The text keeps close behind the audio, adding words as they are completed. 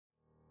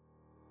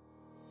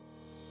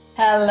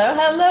Hello,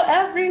 hello,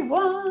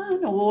 everyone.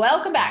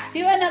 Welcome back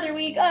to another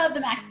week of the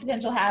Max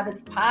Potential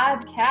Habits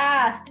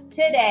podcast.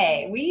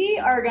 Today, we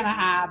are going to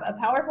have a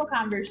powerful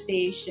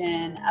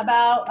conversation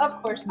about,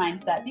 of course,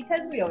 mindset,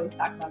 because we always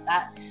talk about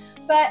that.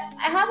 But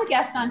I have a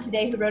guest on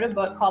today who wrote a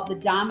book called The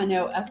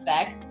Domino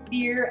Effect: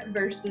 Fear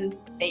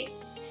versus Faith.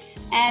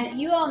 And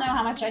you all know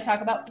how much I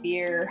talk about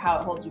fear, how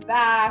it holds you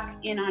back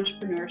in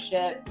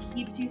entrepreneurship,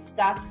 keeps you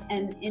stuck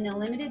and in a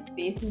limited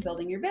space in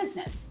building your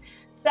business.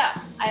 So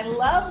I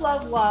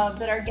love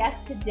that our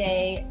guest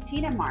today,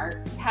 Tina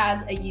Marks,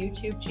 has a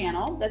YouTube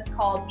channel that's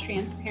called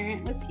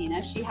Transparent with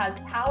Tina. She has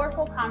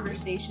powerful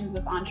conversations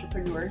with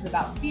entrepreneurs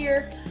about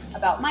fear,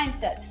 about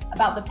mindset,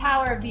 about the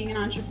power of being an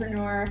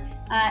entrepreneur.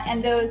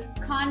 And those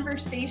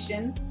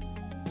conversations,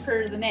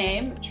 per the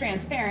name,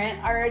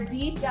 Transparent, are a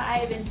deep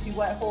dive into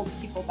what holds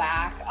people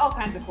back, all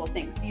kinds of cool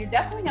things. So you're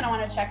definitely going to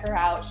want to check her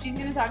out. She's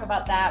going to talk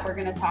about that. We're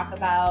going to talk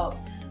about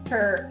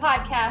her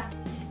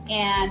podcast,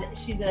 and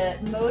she's a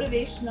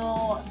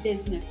motivational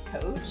business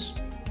coach,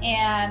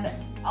 and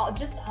all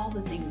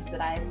the things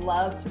that I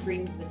love to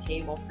bring to the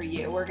table for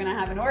you. We're going to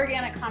have an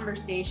organic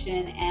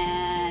conversation,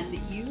 and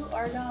you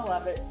are going to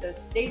love it. So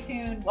stay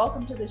tuned.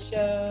 Welcome to the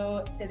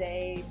show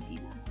today,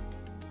 Tina.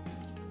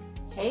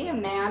 Hey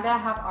Amanda,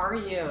 how are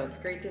you? It's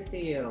great to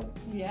see you.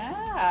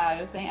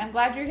 Yeah, I'm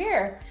glad you're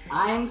here.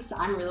 I'm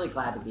really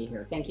glad to be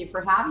here. Thank you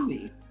for having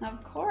me.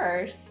 Of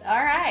course.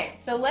 All right,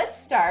 so let's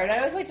start. I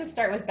always like to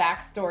start with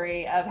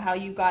backstory of how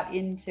you got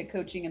into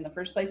coaching in the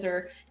first place,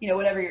 or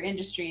whatever your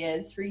industry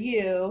is for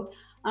you.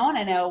 I want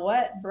to know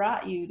what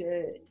brought you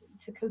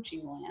to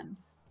coaching land.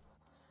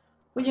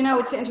 Well,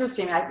 it's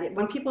interesting.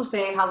 When people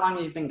say how long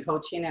you've been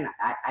coaching, and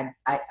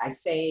I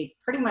say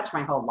pretty much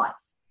my whole life,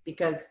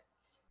 because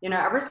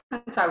ever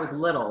since I was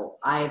little,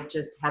 I've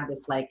just had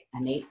this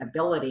innate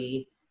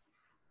ability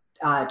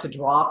to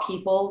draw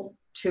people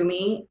to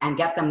me and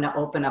get them to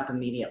open up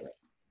immediately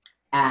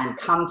and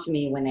come to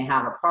me when they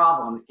have a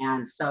problem.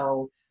 And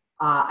so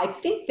I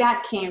think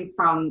that came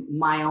from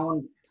my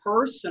own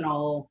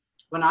personal,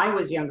 when I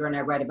was younger, and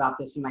I read about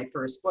this in my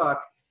first book,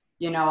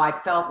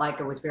 I felt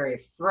like I was very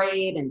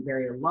afraid and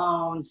very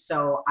alone.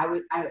 So I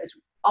was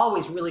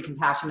always really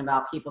compassionate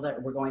about people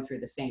that were going through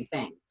the same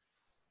thing.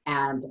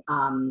 And,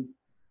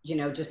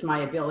 just my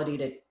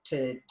ability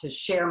to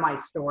share my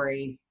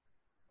story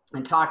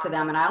and talk to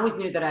them. And I always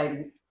knew that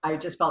I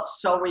just felt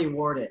so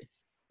rewarded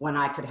when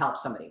I could help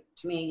somebody.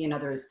 To me,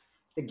 there's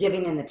the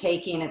giving and the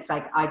taking. It's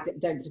like,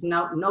 there's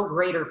no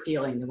greater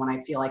feeling than when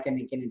I feel like I'm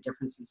making a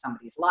difference in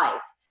somebody's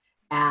life.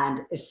 And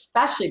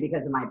especially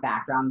because of my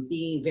background,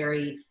 being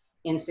very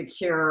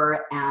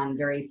insecure and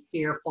very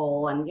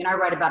fearful. And, I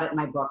write about it in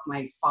my book.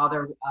 My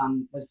father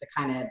was the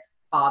kind of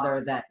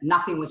father that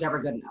nothing was ever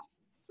good enough.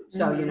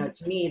 So,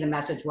 to me, the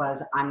message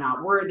was, I'm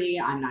not worthy,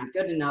 I'm not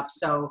good enough.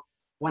 So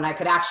when I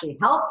could actually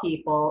help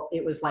people,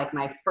 it was like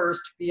my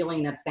first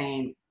feeling of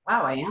saying,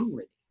 wow, I am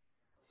worthy.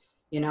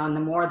 And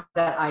the more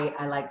that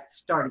I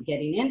started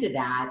getting into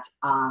that,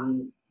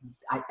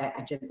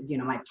 I just,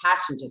 my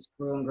passion just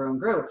grew and grew and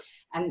grew.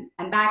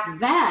 And back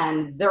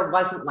then there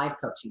wasn't life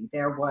coaching.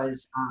 There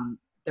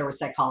were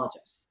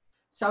psychologists.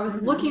 So I was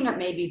looking at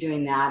maybe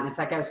doing that. And it's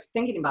like, I was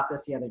thinking about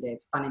this the other day.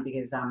 It's funny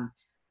because,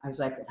 I was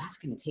like, well, that's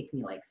going to take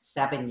me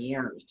 7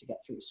 years to get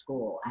through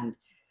school. And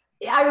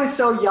I was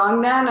so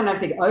young then. And I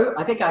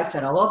think I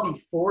said, I'll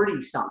be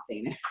 40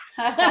 something,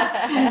 but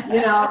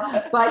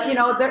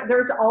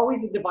there's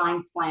always a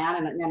divine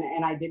plan.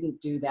 And I didn't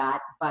do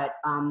that. But,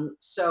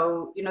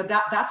 so,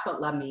 that's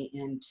what led me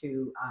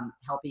into,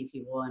 helping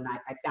people. And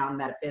I found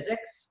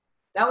metaphysics.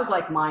 That was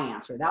my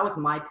answer. That was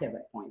my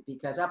pivot point,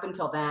 because up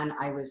until then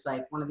I was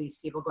one of these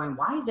people going,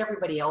 why is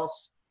everybody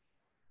else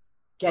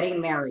getting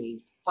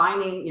married,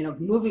 finding,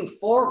 moving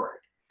forward?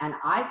 And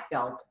I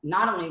felt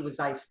not only was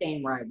I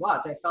staying where I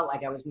was, I felt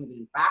like I was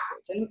moving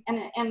backwards.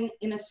 And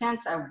in a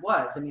sense I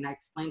was. I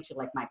explained to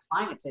my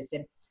clients, I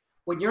said,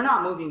 when you're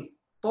not moving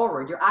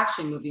forward, you're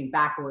actually moving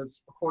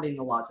backwards according to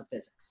the laws of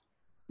physics.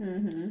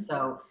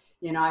 So,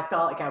 I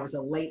felt like I was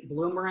a late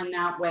bloomer in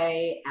that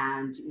way.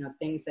 And,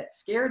 things that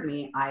scared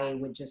me, I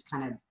would just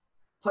kind of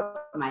put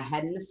my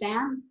head in the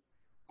sand.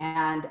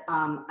 And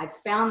I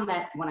found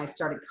that when I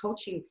started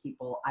coaching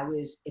people,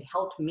 it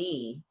helped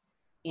me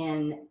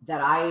in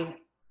that I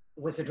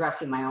was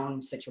addressing my own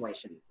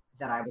situations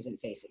that I wasn't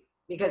facing.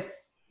 Because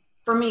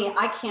for me,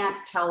 I can't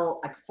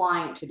tell a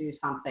client to do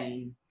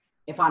something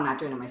if I'm not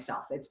doing it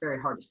myself. It's very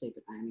hard to sleep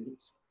at night.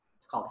 It's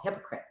called a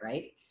hypocrite,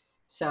 right?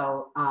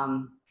 So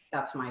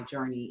that's my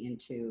journey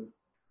into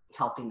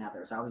helping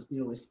others. I always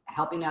knew it was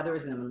helping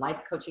others. And then when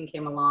life coaching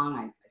came along,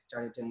 I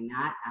started doing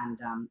that. And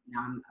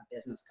now I'm a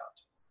business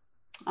coach.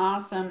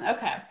 Awesome.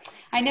 Okay.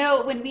 I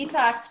know when we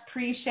talked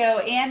pre-show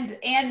and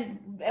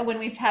when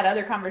we've had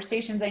other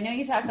conversations, I know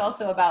you talked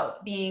also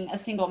about being a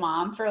single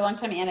mom for a long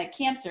time and a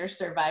cancer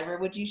survivor.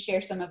 Would you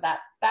share some of that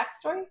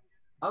backstory?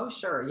 Oh,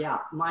 sure. Yeah.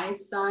 My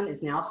son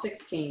is now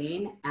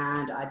 16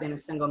 and I've been a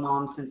single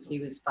mom since he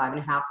was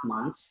 5.5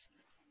 months.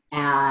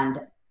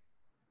 And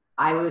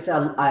I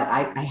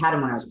had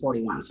him when I was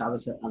 41. So I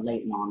was a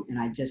late mom, and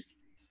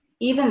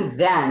even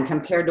then,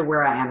 compared to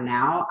where I am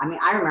now, I mean,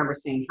 I remember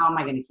saying, how am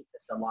I going to keep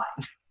this alive?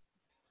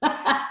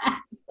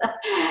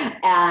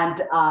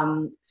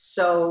 And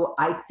so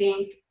I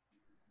think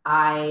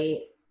I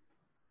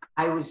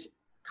was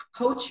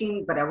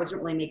coaching, but I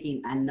wasn't really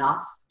making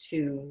enough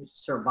to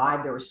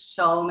survive. There were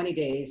so many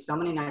days, so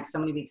many nights, so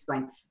many weeks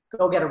going,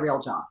 go get a real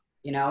job,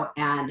 you know,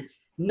 and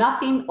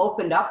nothing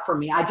opened up for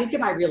me. I did get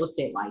my real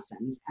estate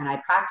license and I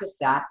practiced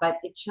that, but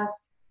it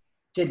just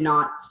did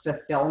not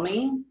fulfill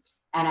me.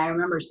 And I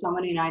remember so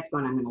many nights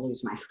going, I'm going to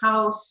lose my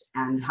house,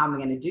 and how am I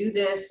going to do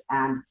this?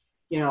 And,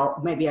 you know,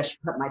 maybe I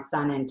should put my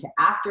son into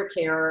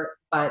aftercare,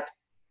 but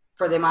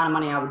for the amount of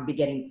money I would be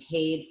getting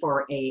paid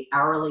for a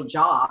hourly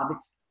job,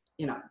 it's,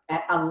 you know,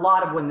 a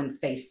lot of women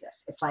face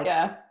this. It's like,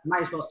 Yeah.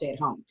 might as well stay at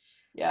home.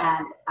 Yeah.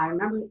 And I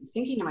remember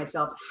thinking to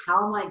myself,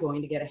 how am I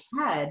going to get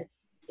ahead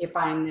if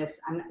I'm this,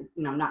 I'm,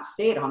 you know, not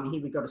stay at home. He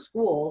would go to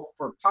school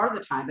for part of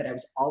the time, but I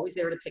was always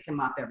there to pick him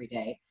up every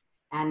day.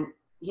 And,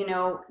 you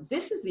know,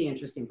 this is the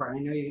interesting part. I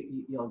know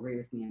you'll agree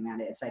with me,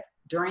 Amanda. It's like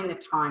during the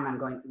time I'm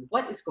going,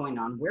 what is going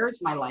on? Where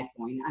is my life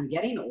going? I'm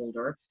getting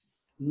older.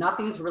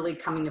 Nothing's really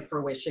coming to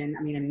fruition.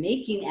 I mean, I'm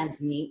making ends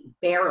meet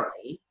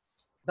barely,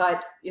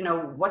 but you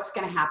know, what's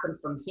going to happen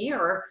from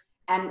here?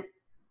 And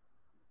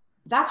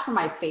that's where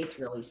my faith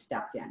really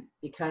stepped in,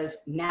 because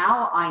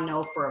now I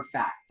know for a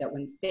fact that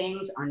when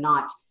things are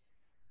not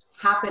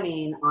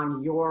happening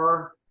on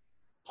your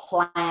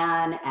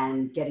plan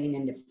and getting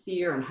into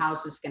fear and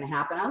how's this going to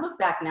happen, I look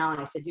back now and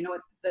I said, you know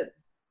what, the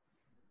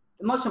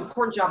most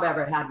important job I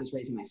ever had was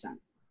raising my son.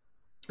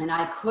 And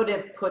I could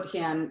have put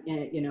him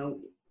in, you know,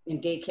 in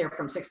daycare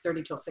from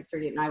 6:30 till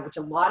 6:30 at night, which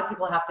a lot of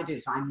people have to do.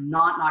 So I'm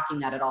not knocking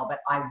that at all, but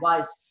I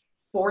was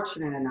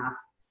fortunate enough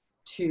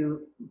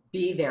to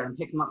be there and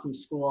pick him up from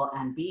school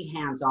and be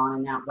hands-on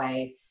in that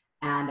way.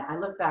 And I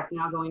look back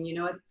now going, you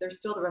know what, there's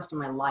still the rest of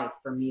my life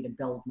for me to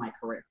build my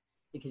career,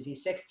 because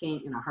he's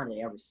 16 and I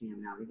hardly ever see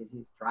him now because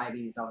he's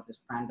driving, he's out with his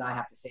friends. I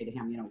have to say to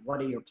him, you know,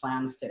 what are your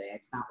plans today?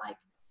 It's not like,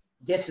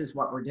 this is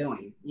what we're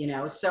doing, you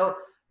know? So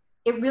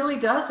it really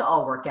does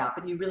all work out,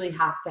 but you really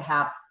have to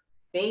have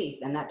faith.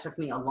 And that took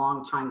me a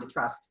long time to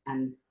trust.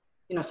 And,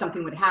 you know,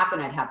 something would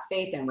happen, I'd have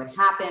faith and it would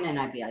happen. And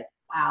I'd be like,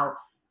 wow.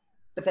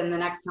 But then the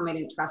next time I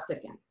didn't trust it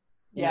again.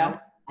 You know?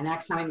 And the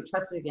next time I didn't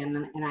trust it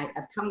again. And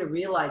I've come to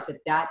realize that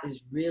that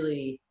is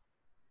really,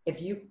 if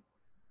you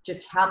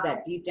just have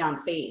that deep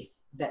down faith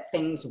that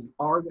things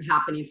are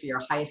happening for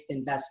your highest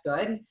and best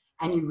good,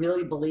 and you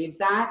really believe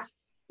that,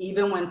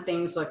 even when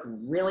things look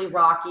really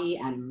rocky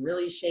and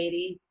really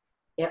shady,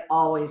 it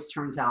always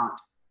turns out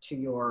to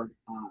your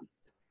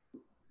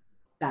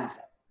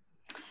benefit.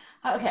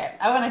 Okay,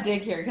 I want to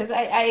dig here because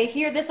I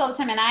hear this all the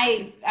time, and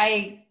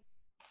I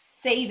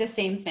say the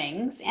same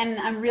things, and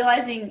I'm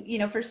realizing, you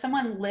know, for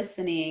someone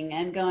listening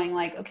and going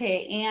like,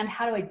 okay, and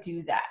how do I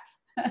do that?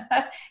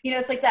 You know,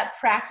 it's like that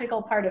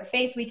practical part of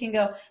faith. We can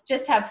go,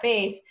 just have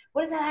faith.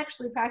 What does that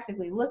actually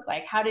practically look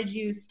like? How did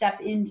you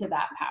step into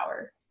that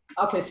power?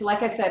 Okay, so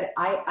like I said,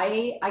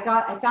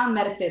 I found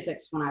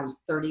metaphysics when I was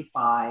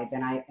 35,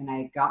 and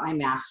I got my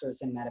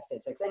master's in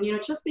metaphysics. And you know,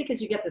 just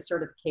because you get the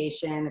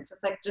certification, it's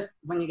just like, just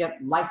when you get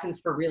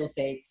licensed for real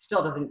estate,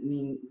 still doesn't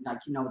mean like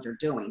you know what you're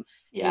doing.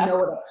 Yeah. You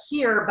know it up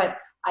here, but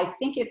I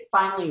think it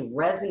finally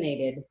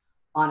resonated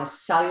on a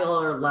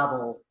cellular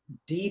level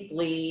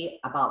deeply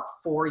about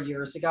 4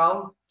 years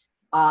ago.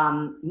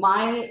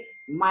 My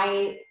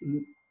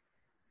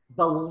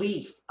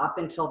belief up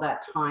until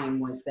that time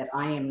was that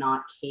I am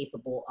not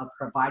capable of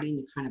providing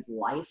the kind of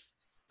life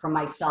for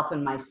myself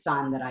and my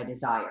son that I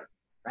desire,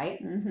 right?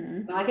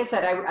 Mm-hmm. Like I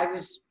said, I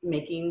was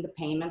making the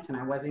payments and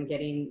I wasn't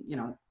getting, you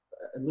know,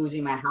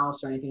 losing my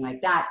house or anything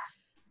like that.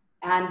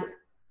 And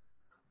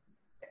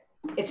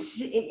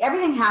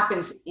everything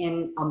happens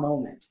in a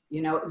moment,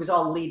 you know. It was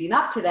all leading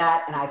up to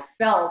that, and I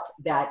felt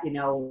that, you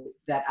know,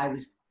 that I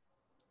was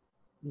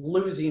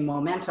losing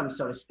momentum,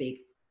 so to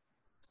speak.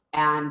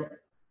 And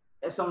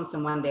it's almost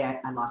in one day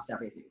I lost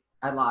everything.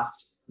 I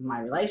lost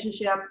my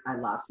relationship, I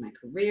lost my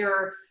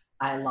career,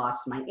 I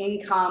lost my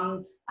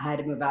income, I had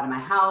to move out of my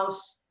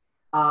house.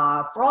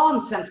 For all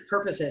intents and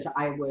purposes,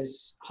 I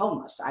was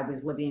homeless. I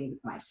was living in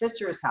my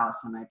sister's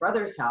house and my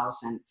brother's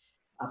house, and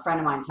a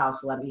friend of mine's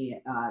house let me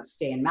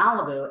stay in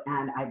Malibu,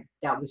 and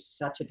that was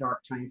such a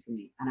dark time for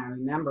me. And I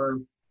remember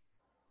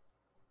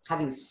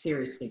having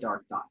seriously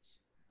dark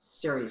thoughts.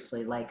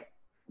 Seriously, like,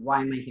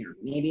 why am I here?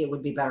 Maybe it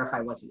would be better if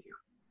I wasn't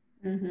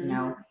here, Mm-hmm. you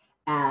know?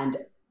 And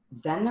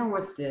then there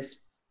was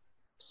this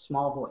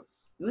small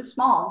voice. It was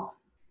small,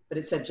 but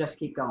it said, just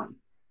keep going.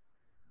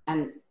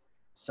 And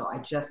so I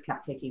just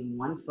kept taking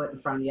one foot in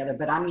front of the other.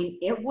 But I mean,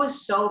 it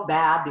was so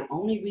bad. The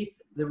only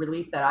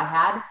relief that I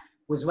had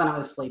was when I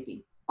was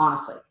sleeping,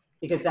 honestly,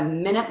 because the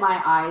minute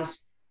my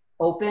eyes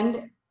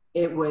opened,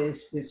 it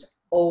was this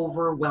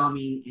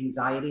overwhelming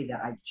anxiety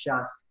that I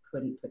just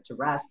couldn't put to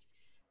rest.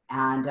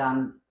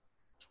 And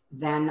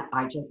then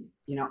I just,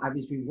 you know, I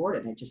was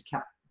rewarded. I just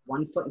kept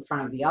one foot in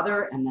front of the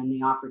other. And then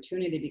the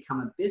opportunity to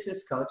become a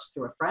business coach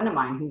through a friend of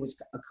mine who was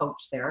a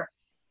coach there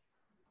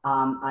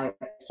I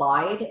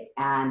applied,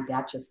 and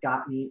that just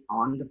got me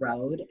on the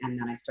road. And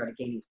then I started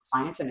gaining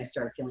clients, and I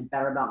started feeling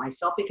better about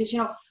myself because,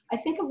 I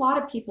think a lot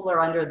of people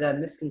are under the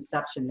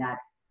misconception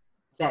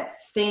that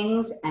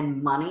things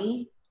and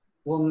money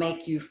will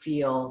make you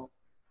feel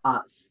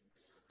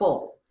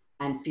full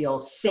and feel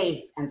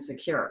safe and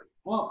secure.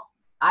 Well,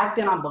 I've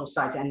been on both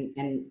sides,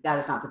 and that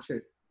is not the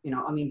truth.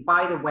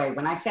 By the way,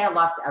 when I say I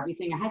lost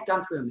everything, I had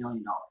gone through $1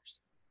 million,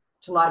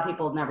 which a lot of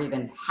people never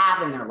even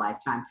have in their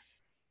lifetime.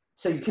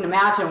 So you can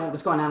imagine what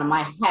was going on in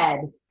my head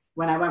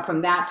when I went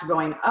from that to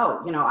going,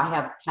 I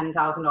have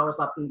 $10,000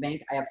 left in the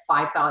bank. I have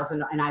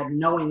 5,000 and I have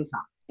no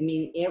income. I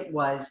mean, it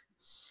was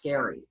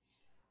scary.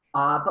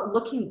 But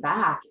looking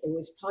back, it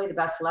was probably the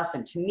best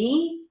lesson. To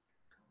me,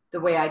 the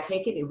way I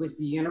take it, it was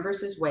the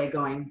universe's way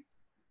going,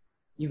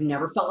 you've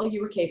never felt like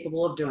you were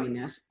capable of doing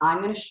this.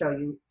 I'm going to show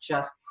you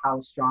just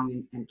how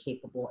strong and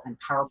capable and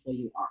powerful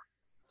you are.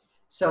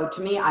 So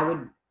to me, I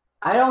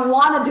don't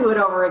want to do it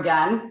over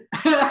again,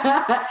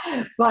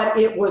 but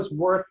it was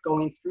worth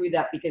going through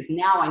that because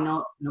now I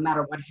know no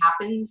matter what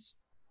happens,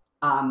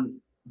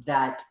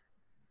 that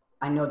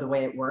I know the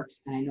way it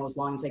works. And I know as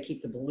long as I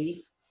keep the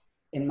belief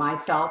in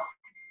myself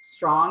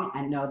strong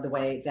and know the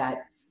way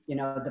that,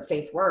 the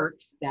faith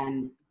works,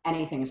 then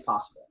anything is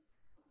possible.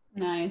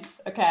 Nice.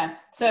 Okay.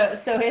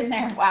 So in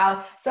there,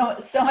 wow. So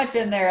much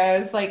in there. I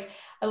was like,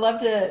 I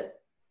love to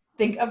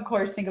think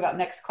about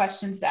next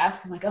questions to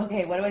ask. I'm like,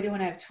 okay, what do I do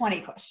when I have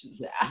 20 questions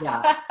to ask?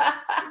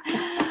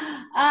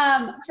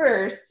 Yeah.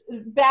 First,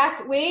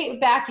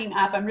 backing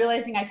up, I'm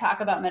realizing I talk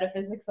about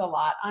metaphysics a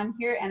lot on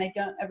here and I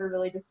don't ever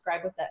really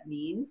describe what that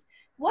means.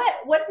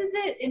 What does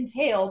it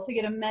entail to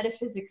get a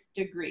metaphysics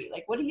degree?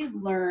 Like, what do you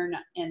learn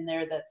in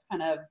there that's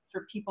kind of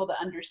for people to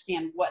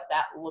understand what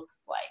that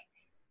looks like?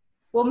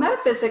 Well,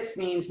 metaphysics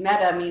means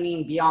meta,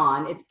 meaning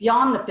beyond. It's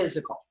beyond the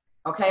physical.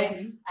 Okay.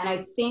 Mm-hmm. And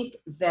I think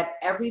that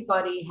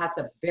everybody has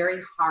a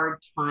very hard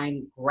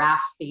time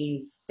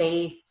grasping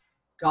faith,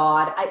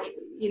 God,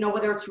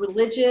 whether it's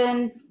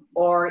religion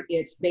or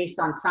it's based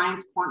on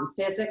science, quantum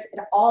physics, it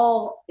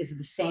all is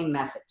the same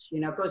message.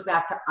 It goes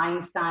back to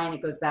Einstein.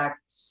 It goes back,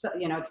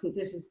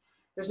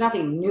 there's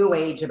nothing new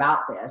age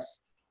about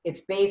this.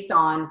 It's based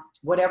on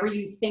whatever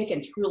you think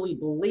and truly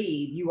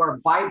believe, you are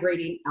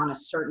vibrating on a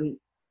certain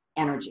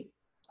energy.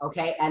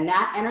 Okay. And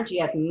that energy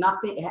has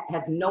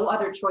no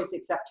other choice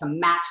except to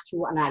match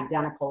to an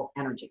identical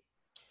energy.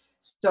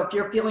 So if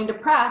you're feeling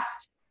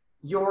depressed,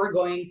 you're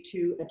going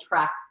to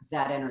attract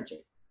that energy.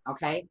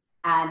 Okay.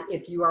 And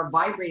if you are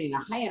vibrating a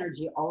high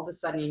energy, all of a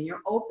sudden and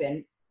you're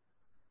open,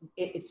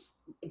 it's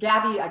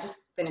Gabby, I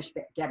just finished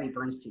Gabby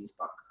Bernstein's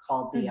book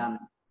called the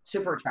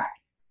Super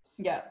Attractor.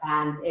 Yeah.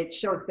 And it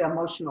shows the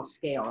emotional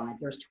scale. And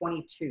there's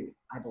 22,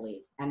 I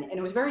believe. And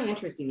it was very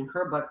interesting in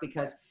her book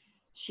because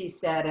she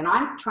said, and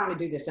I'm trying to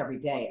do this every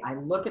day. I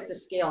look at the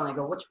scale and I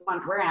go, which one,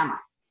 where am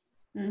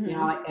I? Mm-hmm.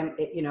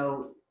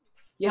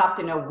 You have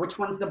to know which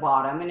one's the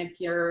bottom. And if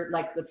you're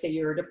like, let's say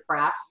you're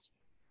depressed,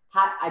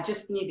 I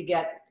just need to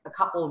get a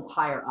couple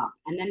higher up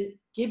and then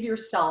give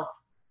yourself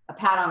a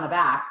pat on the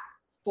back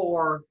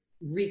for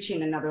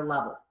reaching another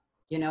level,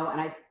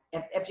 and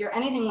if you're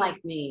anything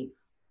like me,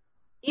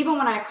 even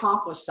when I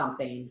accomplish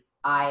something,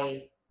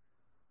 I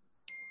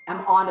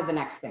am on to the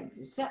next thing.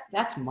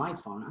 That's my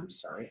phone. I'm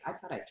sorry. I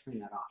thought I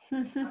turned that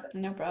off.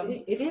 No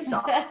problem. It is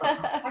off.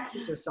 But texts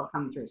are still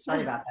coming through.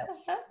 Sorry about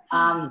that.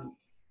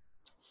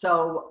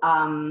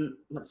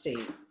 Let's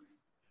see.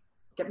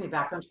 Get me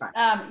back on track.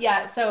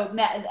 So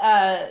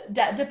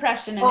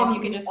depression, and if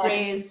you could just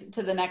raise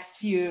to the next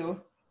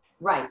few.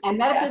 Right. And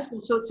metaphysical.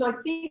 Yeah. So I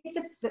think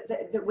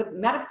that what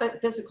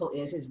metaphysical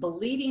is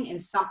believing in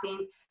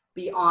something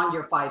beyond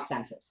your five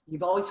senses.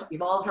 You've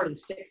all heard of the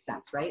sixth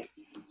sense, right?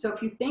 So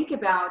if you think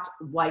about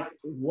like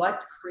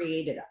what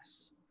created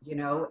us,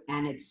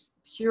 and it's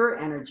pure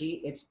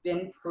energy, it's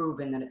been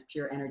proven that it's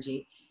pure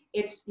energy.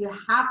 You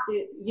have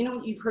to,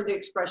 you've heard the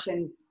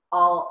expression,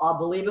 I'll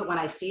believe it when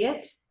I see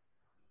it.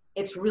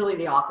 It's really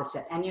the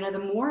opposite. And the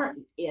more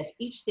as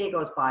each day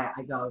goes by,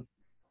 I go,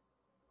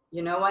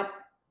 you know what?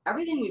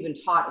 Everything we've been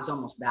taught is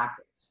almost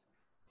backwards.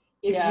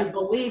 If you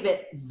believe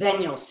it,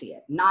 then you'll see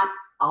it. Not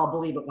I'll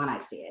believe it when I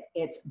see it.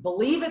 It's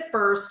believe it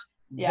first,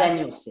 then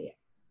you'll see it.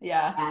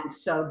 Yeah. And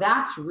so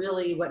that's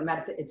really what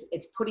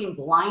it's putting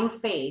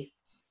blind faith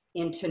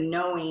into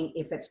knowing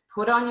if it's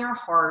put on your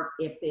heart,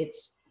 if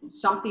it's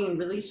something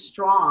really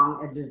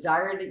strong, a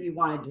desire that you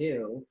want to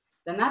do,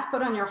 then that's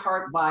put on your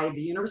heart by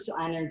the universal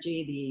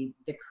energy,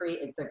 the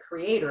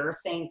creator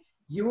saying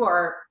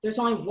there's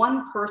only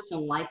one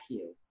person like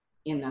you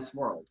in this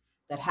world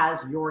that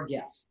has your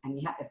gifts.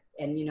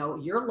 And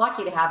you're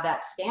lucky to have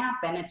that stamp,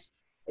 and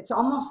it's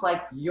almost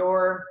like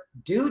your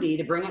duty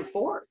to bring it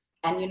forth.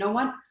 And you know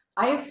what?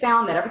 I have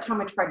found that every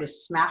time I try to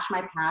smash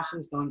my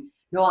passions going,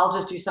 no, I'll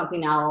just do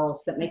something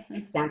else that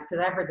makes sense,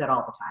 because I heard that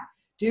all the time.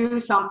 Do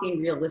something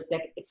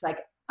realistic. It's like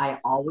I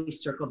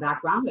always circle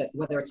back around it,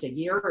 whether it's a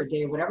year or a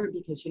day or whatever,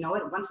 because you know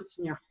what? Once it's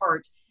in your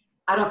heart,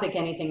 I don't think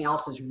anything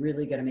else is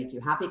really going to make you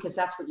happy, because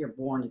that's what you're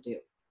born to do.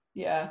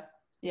 Yeah.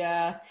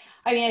 Yeah.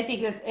 I mean, I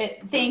think that's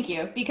it. Thank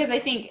you. Because I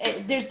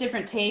think there's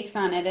different takes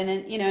on it. And,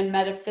 in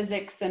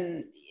metaphysics,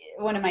 and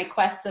one of my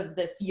quests of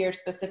this year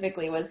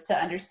specifically was to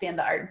understand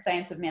the art and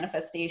science of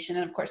manifestation.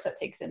 And of course that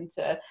takes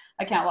into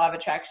account law of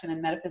attraction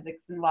and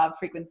metaphysics and law of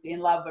frequency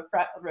and law of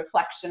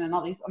reflection and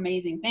all these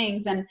amazing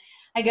things. And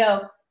I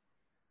go,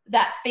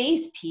 that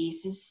faith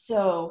piece is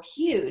so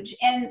huge.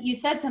 And you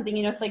said something,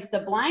 it's like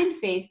the blind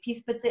faith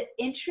piece, but the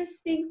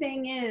interesting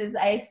thing is,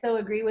 I so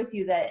agree with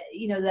you that,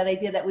 that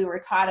idea that we were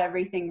taught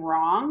everything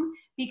wrong,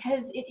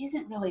 because it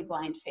isn't really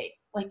blind faith.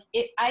 Like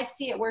I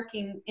see it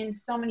working in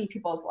so many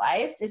people's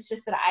lives. It's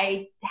just that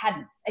I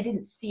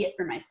didn't see it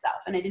for myself,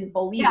 and I didn't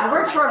believe it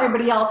works for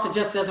everybody else. It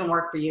just doesn't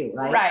work for you,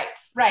 right?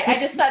 Right. I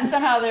just thought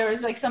somehow there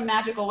was like some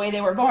magical way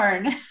they were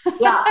born.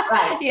 Yeah,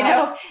 right.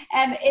 know,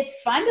 and it's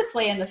fun to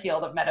play in the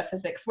field of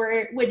metaphysics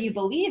where when you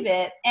believe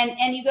it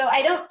and you go,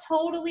 I don't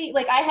totally,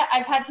 like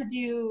I've had to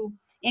do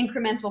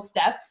incremental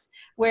steps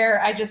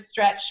where I just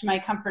stretch my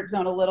comfort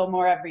zone a little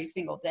more every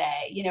single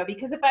day,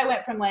 because if I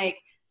went from like,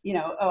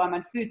 I'm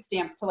on food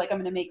stamps to like, I'm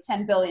going to make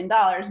 $10 billion,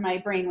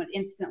 my brain would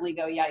instantly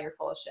go, yeah, you're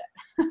full of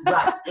shit.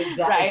 Right.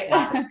 Exactly. Right.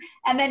 Exactly.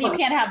 And then you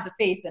can't have the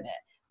faith in it.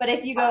 But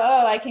if you go,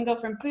 I can go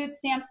from food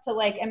stamps to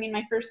like,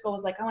 my first goal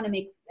was like,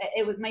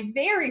 my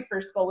very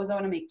first goal was I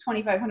want to make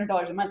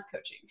 $2,500 a month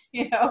coaching,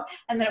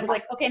 and then it was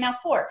like, okay, now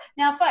 4,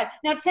 now 5,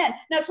 now 10,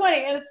 now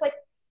 20. And it's like,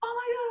 oh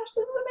my gosh,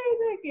 this is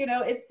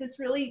amazing. It's this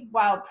really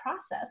wild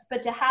process,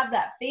 but to have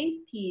that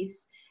faith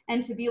piece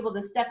and to be able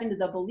to step into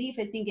the belief,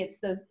 I think it's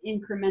those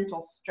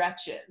incremental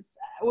stretches.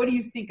 What do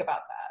you think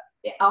about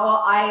that?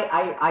 Oh,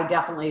 I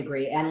definitely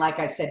agree. And like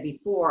I said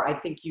before, I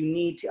think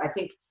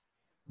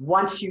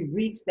once you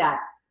reach that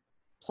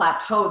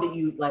plateau that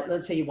you, like,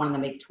 let's say you wanted to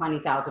make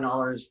 $20,000,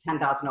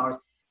 $10,000,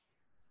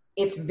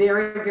 it's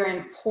very, very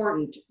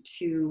important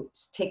to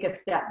take a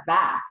step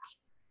back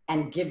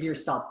and give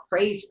yourself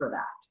praise for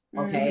that.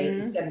 Okay.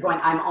 Mm-hmm. Instead of going,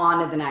 I'm on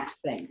to the next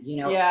thing,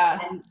 Yeah.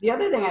 And the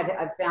other thing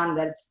I've found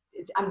that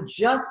I'm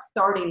just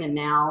starting to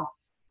now,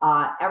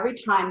 every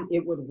time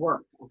it would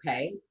work.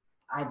 Okay.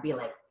 I'd be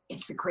like,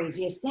 it's the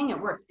craziest thing, it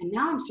worked. And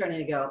now I'm starting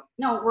to go,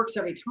 no, it works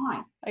every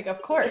time. Like,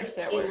 of course it's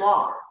it a works.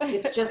 Law.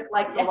 It's just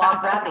like the law of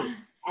gravity.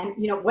 And,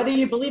 whether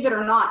you believe it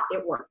or not,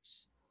 it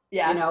works.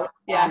 Yeah.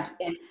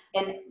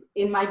 And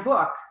in my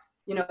book,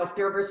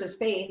 Fear versus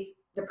Faith,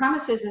 the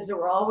premise is that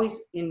we're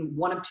always in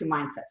one of two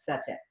mindsets.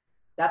 That's it.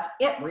 That's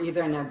it. We're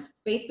either in a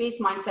faith-based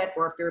mindset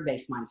or a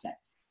fear-based mindset.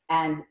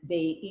 And they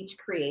each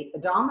create a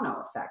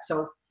domino effect.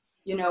 So,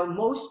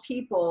 most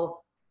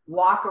people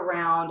walk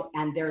around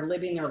and they're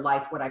living their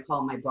life, what I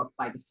call in my book,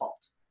 by default,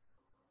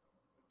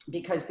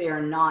 because they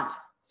are not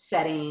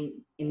setting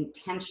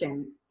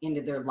intention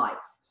into their life.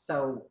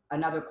 So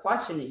another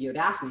question that you had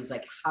asked me is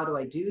like, how do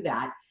I do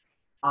that?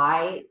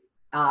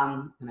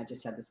 And I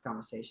just had this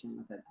conversation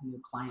with a new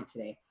client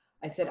today.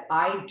 I said,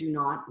 I'm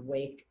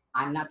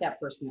not that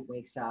person that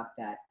wakes up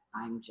that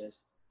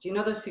do you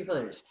know those people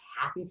that are just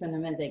happy from the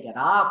minute they get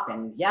up,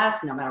 and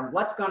yes, no matter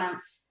what's going on.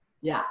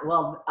 Yeah,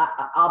 well,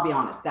 I'll be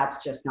honest,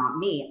 that's just not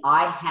me.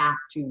 I have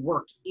to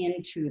work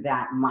into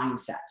that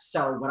mindset.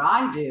 So what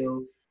I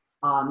do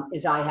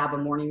is I have a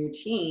morning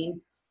routine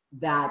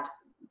that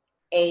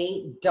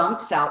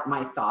dumps out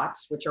my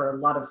thoughts, which are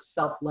a lot of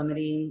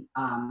self-limiting,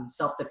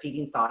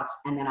 self-defeating thoughts.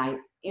 And then I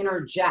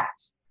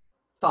interject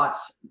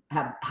thoughts,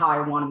 how I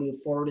want to move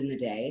forward in the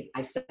day.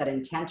 I set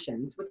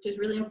intentions, which is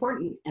really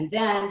important. And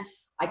then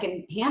I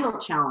can handle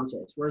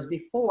challenges. Whereas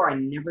before I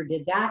never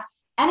did that.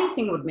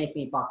 Anything would make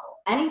me buckle.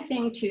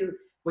 Anything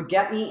would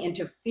get me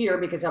into fear,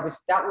 because that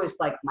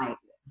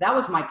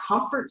was my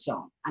comfort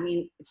zone.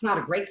 It's not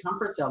a great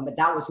comfort zone, but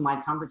that was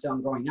my comfort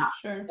zone growing up.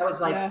 Sure. That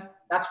was like,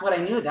 That's what I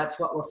knew. That's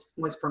what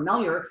was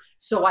familiar.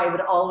 So I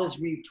would always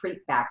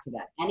retreat back to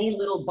that. Any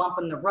little bump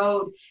in the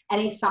road,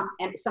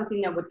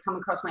 something that would come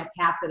across my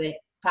path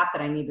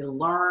that I needed to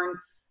learn.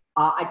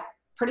 I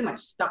pretty much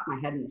stuck my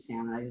head in the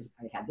sand.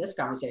 I had this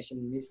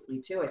conversation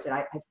recently too. I said,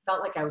 I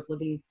felt like I was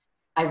living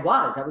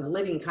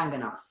kind of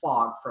in a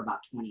fog for about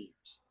 20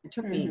 years. It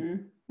took me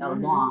a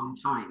long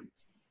time.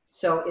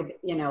 So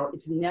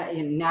it's not,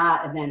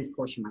 and then of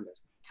course your mind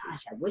goes,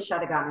 gosh, I wish I'd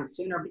have gotten it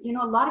sooner. But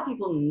a lot of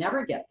people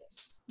never get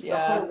this their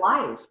whole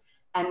lives,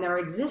 and they're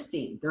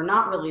existing. They're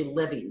not really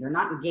living. They're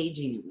not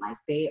engaging in life.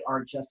 They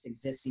are just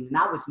existing. And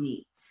that was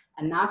me.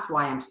 And that's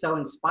why I'm so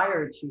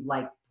inspired to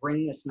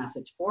bring this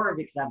message forward,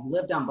 because I've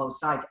lived on both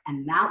sides,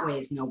 and that way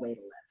is no way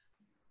to live.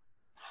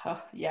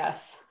 Oh,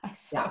 yes. I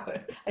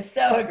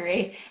so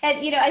agree.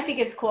 And, I think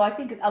it's cool. I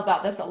think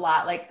about this a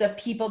lot, like the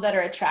people that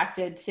are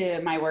attracted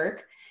to my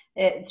work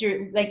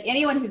through, like,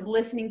 anyone who's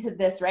listening to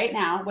this right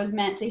now was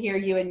meant to hear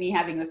you and me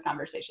having this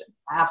conversation.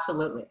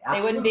 Absolutely.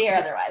 They wouldn't be here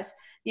otherwise.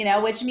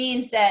 which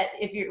means that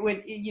if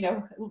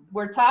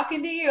we're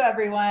talking to you,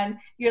 everyone,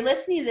 you're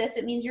listening to this,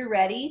 it means you're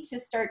ready to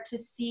start to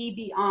see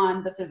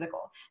beyond the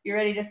physical. You're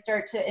ready to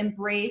start to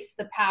embrace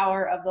the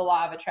power of the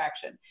law of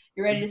attraction.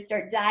 You're ready to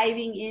start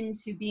diving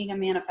into being a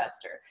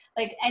manifester.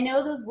 Like, I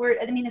know those words,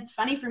 I mean, it's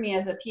funny for me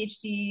as a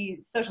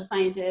PhD social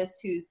scientist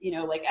who's,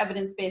 like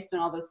evidence-based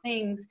and all those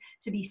things,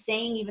 to be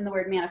saying even the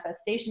word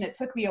manifestation. It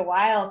took me a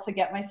while to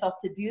get myself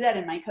to do that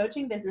in my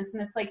coaching business.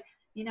 And it's like,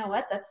 you know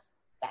what, that's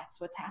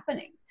what's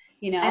happening.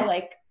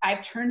 Like,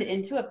 I've turned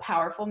into a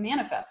powerful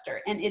manifester,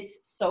 and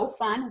it's so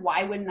fun.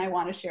 Why wouldn't I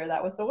want to share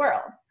that with the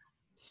world?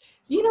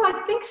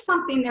 I think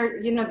something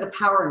there, the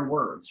power in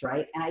words,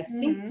 right? And I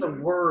think the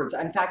words,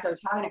 in fact, I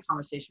was having a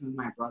conversation with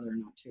my brother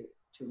not too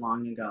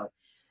long ago,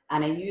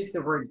 and I used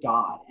the word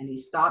God, and he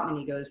stopped me and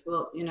he goes,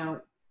 well,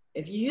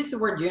 if you use the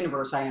word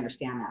universe, I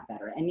understand that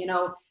better. And,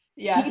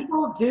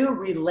 people do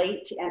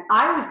relate to, and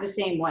I was the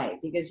same way,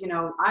 because,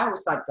 I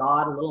always thought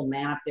God, a little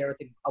man up there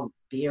with a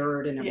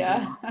beard and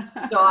everything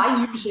else. So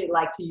I usually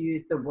like to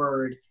use the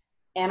word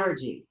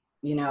energy,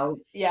 and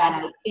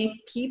I think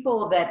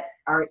people that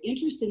are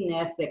interested in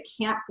this, that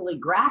can't fully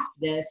grasp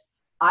this,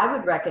 I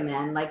would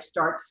recommend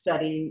start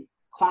studying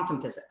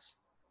quantum physics.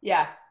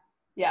 Yeah.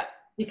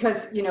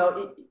 Because,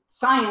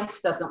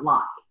 science doesn't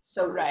lie.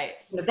 So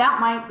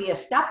that might be a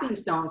stepping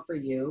stone for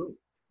you.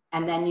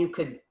 And then you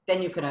could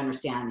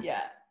understand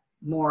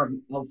more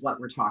of what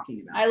we're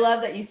talking about. I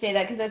love that you say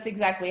that, because that's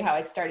exactly how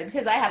I started,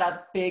 because I had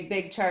a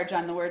big charge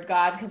on the word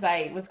God, because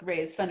I was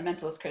raised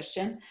fundamentalist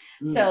Christian.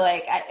 So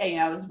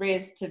I was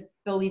raised to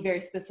believe very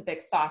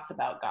specific thoughts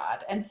about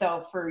God. And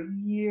so for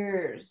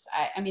years,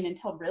 I mean,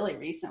 until really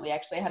recently,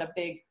 actually, I had a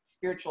big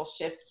spiritual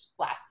shift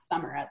last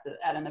summer at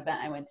an event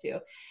I went to.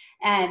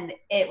 And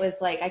it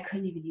was like, I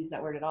couldn't even use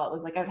that word at all. It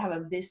was like, I would have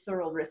a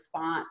visceral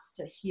response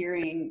to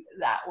hearing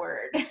that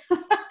word.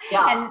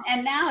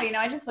 And now,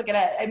 I just look at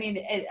it. I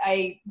mean,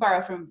 I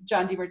borrow from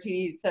John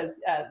DeMartini. It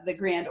says the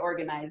grand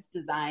organized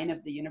design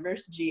of the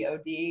universe,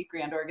 GOD,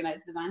 grand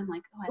organized design. I'm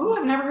like,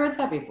 I've never heard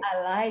that before.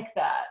 I like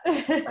that.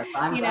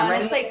 I'm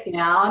and it's like,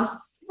 down.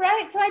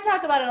 Right. So I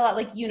talk about it a lot,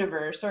 like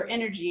universe or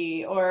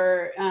energy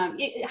or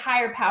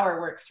higher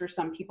power works for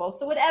some people.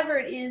 So whatever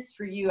it is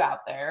for you out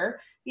there,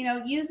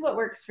 use what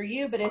works for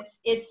you. But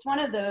it's one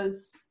of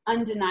those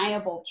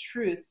undeniable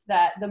truths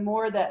that the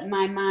more that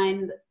my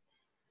mind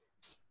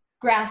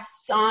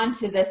grasps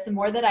onto this, the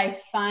more that I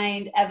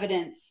find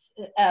evidence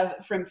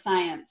from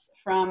science,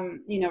 from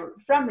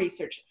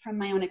research, from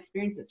my own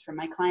experiences, from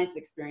my clients'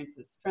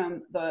 experiences,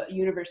 from the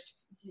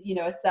universe.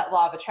 It's that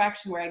law of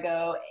attraction where I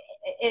go,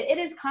 it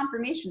is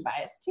confirmation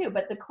bias too.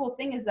 But the cool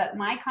thing is that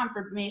my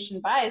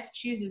confirmation bias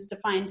chooses to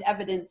find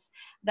evidence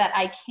that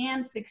I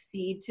can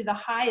succeed to the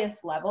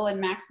highest level and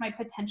max my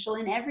potential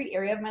in every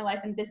area of my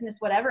life and business,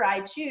 whatever I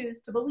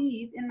choose to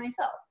believe in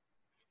myself.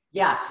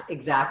 Yes,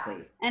 exactly.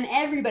 And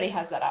everybody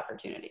has that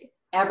opportunity.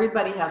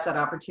 Everybody has that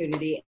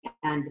opportunity.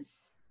 And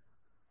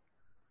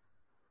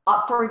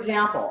for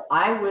example,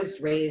 I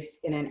was raised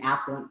in an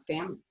affluent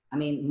family. I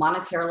mean,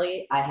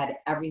 monetarily, I had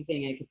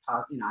everything I could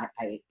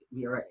possibly,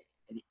 we were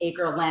an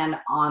acre of land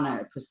on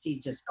a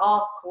prestigious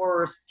golf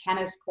course,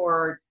 tennis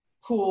court,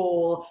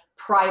 pool,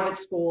 private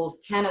schools,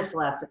 tennis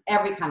lessons,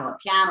 every kind of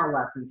piano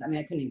lessons. I mean,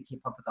 I couldn't even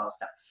keep up with all this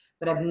stuff.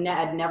 But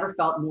I'd never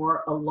felt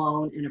more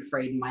alone and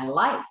afraid in my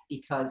life,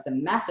 because the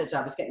message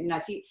I was getting,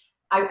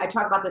 I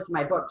talk about this in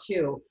my book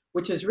too,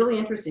 which is really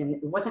interesting.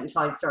 It wasn't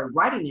until I started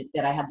writing it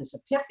that I had this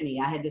epiphany.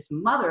 I had this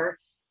mother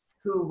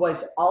who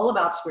was all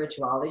about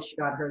spirituality. She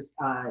got her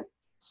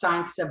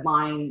Science of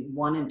Mind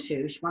 1 and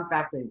 2. She went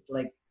back to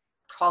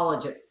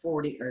college at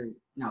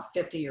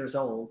 50 years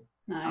old.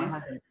 Nice.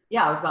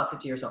 I was about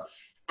 50 years old.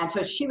 And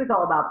so she was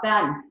all about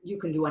that. And you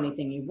can do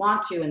anything you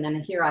want to. And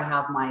then here I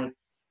have my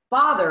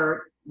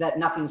father, that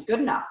nothing's good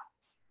enough.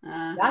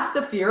 That's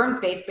the fear and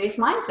faith-based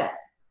mindset.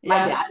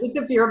 My dad was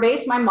the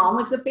fear-based. My mom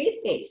was the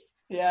faith-based.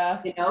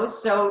 Yeah.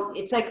 So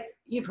it's like,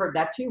 you've heard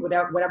that too.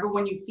 Whatever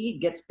one you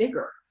feed gets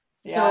bigger.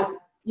 Yeah. So,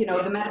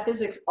 the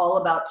metaphysics all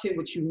about too,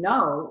 which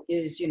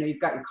is, you've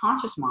got your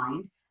conscious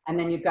mind, and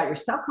then you've got your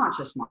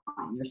subconscious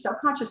mind. Your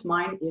subconscious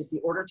mind is the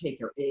order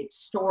taker. It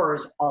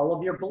stores all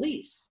of your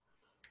beliefs.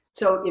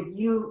 So if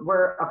you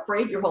were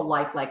afraid your whole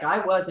life, like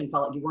I was, and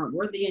felt like you weren't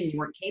worthy and you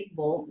weren't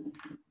capable,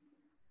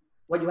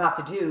 what you have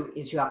to do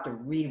is you have to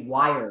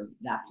rewire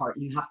that part.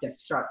 You have to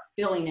start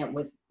filling it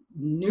with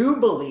new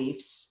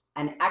beliefs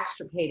and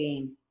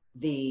extricating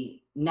the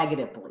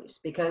negative beliefs,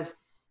 because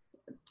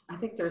I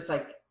think there's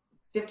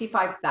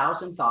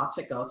 55,000 thoughts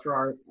that go through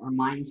our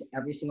minds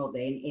every single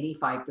day, and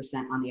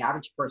 85% on the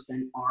average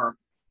person are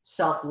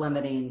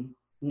self-limiting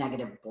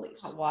negative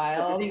beliefs. Wild.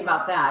 So if you think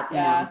about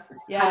that,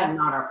 it's kind of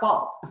not our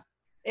fault.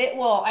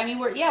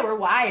 We're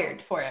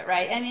wired for it,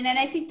 right? I mean, and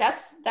I think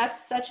that's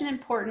such an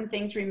important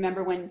thing to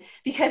remember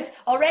because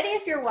already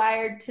if you're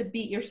wired to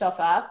beat yourself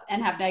up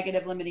and have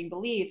negative limiting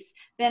beliefs,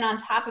 then on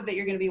top of it,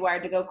 you're going to be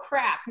wired to go,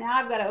 crap, now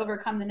I've got to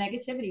overcome the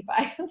negativity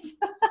bias.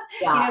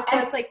 So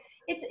it's like,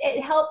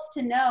 it helps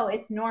to know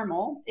it's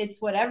normal.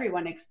 It's what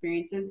everyone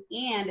experiences,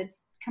 and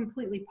it's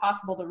completely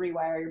possible to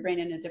rewire your brain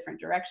in a different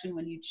direction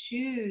when you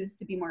choose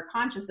to be more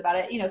conscious about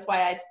it. It's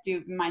why I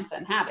do mindset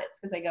and habits,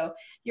 because I go,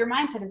 your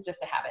mindset is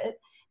just a habit,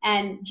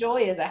 and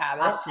joy is a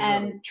habit. Absolutely.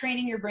 And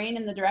training your brain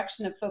in the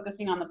direction of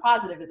focusing on the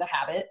positive is a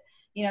habit.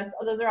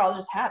 Those are all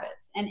just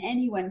habits, and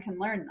anyone can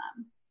learn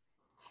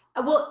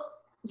them. Well,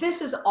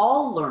 this is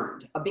all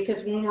learned,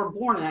 because when we're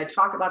born, and I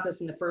talk about this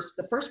in the first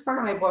part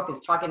of my book is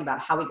talking about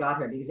how we got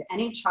here, because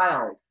any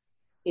child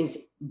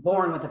is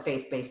born with a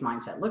faith-based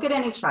mindset. Look at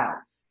any child.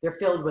 They're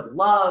filled with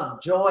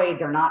love, joy.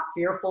 They're not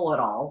fearful at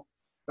all,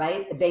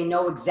 right? They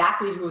know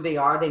exactly who they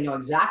are. They know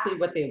exactly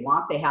what they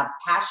want. They have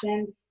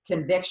passion,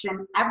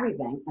 conviction,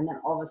 everything. And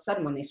then all of a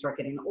sudden, when they start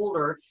getting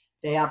older,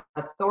 they have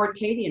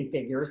authoritarian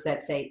figures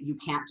that say, you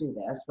can't do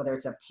this, whether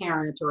it's a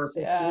parent or a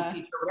school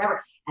teacher or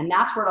whatever. And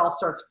that's where it all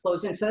starts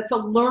closing. So it's a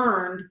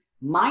learned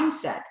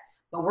mindset,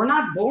 but we're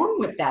not born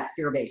with that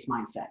fear-based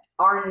mindset.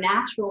 Our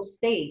natural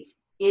state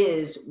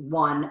is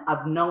one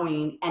of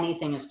knowing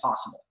anything is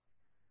possible.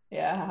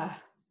 Yeah.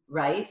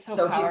 Right.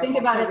 So if you think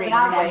about it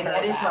that way,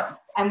 that is what,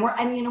 and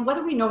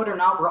whether we know it or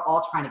not, we're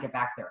all trying to get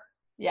back there.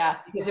 Yeah.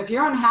 Because if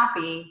you're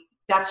unhappy,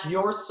 that's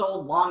your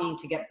soul longing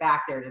to get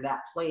back there to that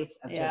place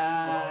of just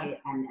joy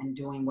and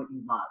doing what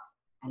you love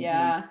and being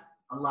a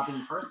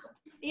loving person.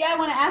 Yeah, I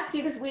want to ask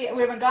you, because we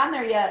haven't gone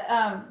there yet,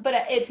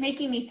 but it's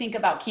making me think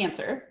about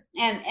cancer.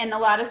 And a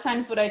lot of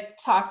times what I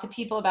talk to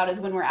people about is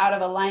when we're out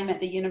of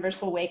alignment, the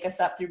universe will wake us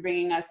up through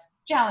bringing us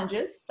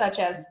challenges such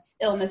as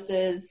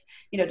illnesses,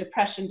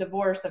 depression,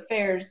 divorce,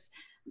 affairs,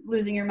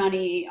 losing your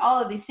money,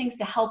 all of these things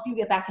to help you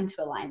get back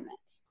into alignment.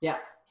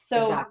 Yes.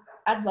 So exactly.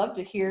 I'd love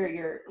to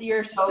hear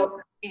your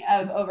story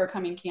of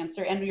overcoming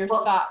cancer and your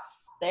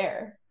thoughts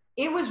there.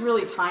 It was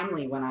really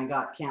timely when I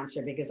got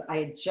cancer, because I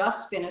had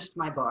just finished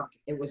my book.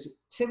 It was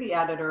to the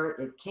editor.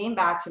 It came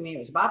back to me. It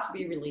was about to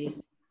be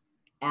released.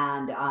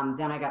 And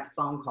then I got a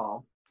phone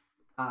call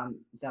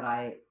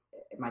that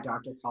my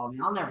doctor called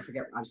me. I'll never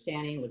forget. I'm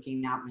standing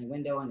looking out my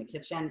window in the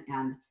kitchen,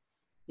 and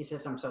he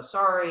says, I'm so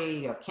sorry,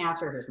 you have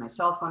cancer. Here's my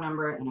cell phone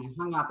number. And I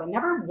hung up. And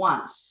never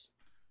once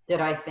did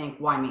I think,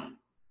 why me?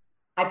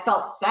 I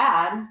felt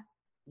sad,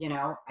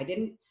 I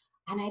didn't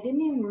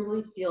even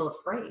really feel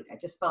afraid. I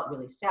just felt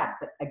really sad.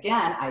 But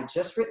again, I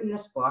just written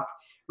this book.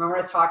 Remember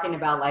I was talking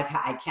about like,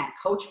 I can't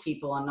coach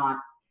people and not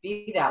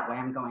be that way.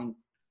 I'm going,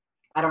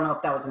 I don't know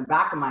if that was in the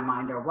back of my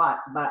mind or what,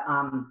 but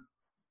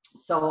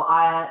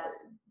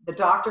the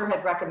doctor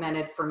had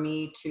recommended for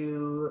me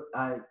to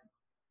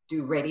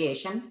do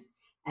radiation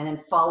and then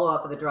follow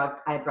up with a drug.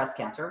 I had breast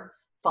cancer,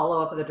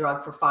 follow up with a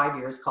drug for 5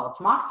 years called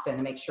tamoxifen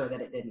to make sure that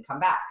it didn't come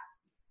back.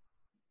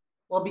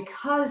 Well,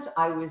 because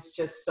I was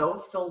just so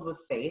filled with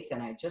faith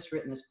and I had just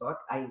written this book,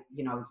 I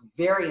was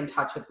very in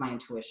touch with my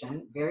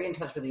intuition, very in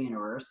touch with the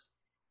universe,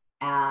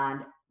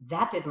 and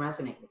that didn't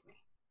resonate with me.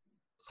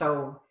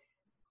 So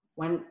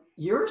when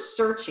you're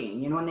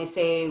searching, when they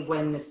say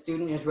when the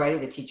student is ready,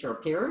 the teacher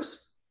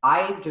appears,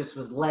 I just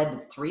was led to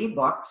 3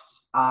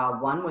 books.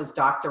 One was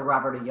Dr.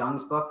 Robert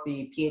Young's book,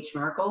 The pH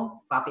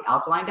Miracle, about the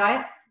alkaline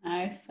diet.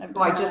 Nice.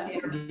 Who I just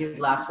interviewed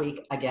last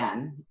week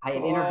again. I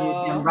had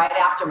interviewed him right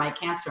after my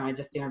cancer, and I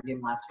just interviewed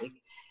him last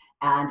week.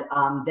 And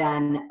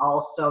then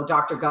also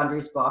Dr.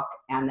 Gundry's book,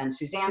 and then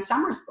Suzanne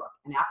Somers' book.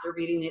 And after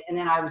reading it, and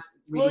then I was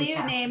reading. Will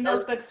you name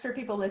those books for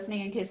people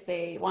listening in case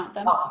they want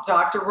them? Oh,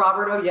 Dr.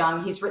 Robert O.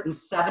 Young, he's written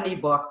 70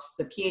 books.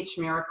 The pH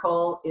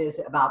Miracle is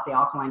about the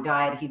alkaline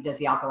diet. He does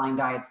the alkaline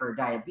diet for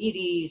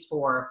diabetes,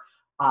 for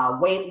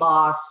weight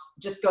loss.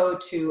 Just go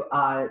to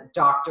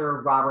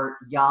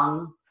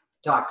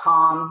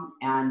drrobertyoung.com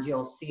and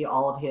you'll see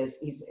all of his,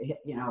 he's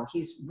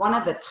one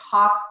of the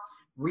top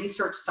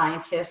research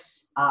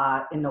scientists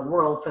in the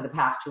world for the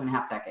past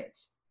 2.5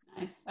 decades.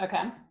 Nice.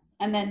 Okay.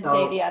 And then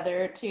say the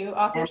other 2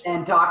 authors.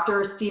 And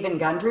Dr. Stephen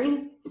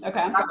Gundry.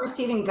 Okay. Dr.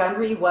 Stephen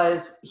Gundry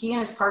he and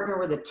his partner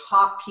were the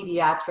top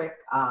pediatric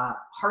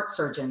heart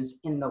surgeons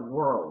in the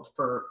world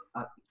for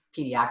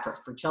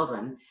pediatrics, for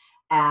children.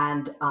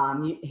 And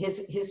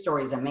his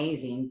story is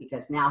amazing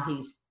because now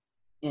he's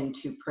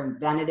into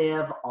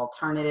preventative,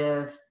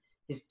 alternative.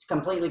 He's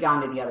completely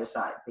gone to the other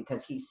side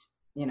because he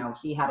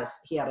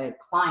had a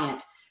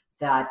client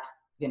that,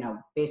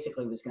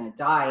 basically was going to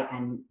die,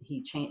 and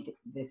he changed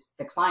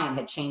the client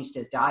had changed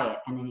his diet,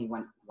 and then he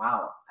went,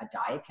 wow, a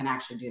diet can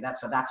actually do that.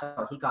 So that's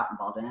how he got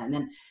involved in it. And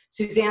then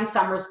Suzanne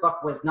Somers'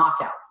 book was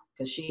Knockout,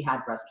 because she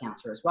had breast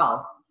cancer as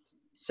well.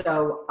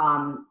 So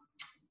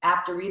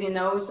after reading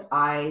those,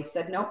 I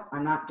said, nope,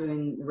 I'm not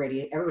doing the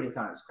radiation. Everybody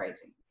thought I was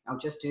crazy. I'll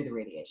just do the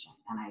radiation.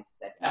 And I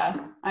said, it's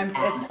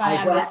funny.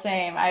 I'm the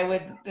same. I'm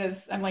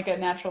like a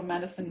natural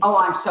medicine. Oh,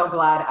 I'm so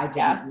glad I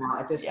didn't now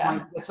at this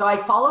point. So I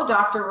followed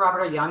Dr.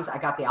 Robert O. Young's. I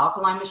got the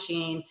alkaline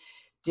machine,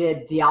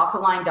 did the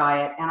alkaline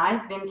diet, and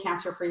I've been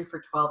cancer-free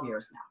for 12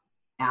 years now.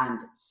 And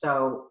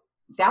so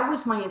that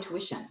was my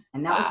intuition,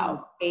 and that was my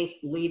faith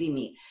leading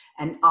me.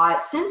 And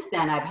since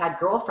then, I've had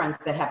girlfriends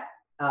that have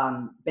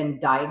been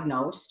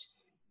diagnosed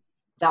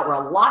that were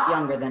a lot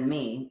younger than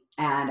me.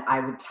 And I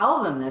would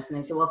tell them this, and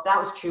they said, well, if that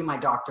was true, my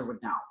doctor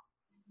would know.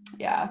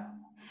 Yeah.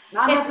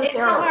 Not necessarily. It's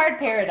a hard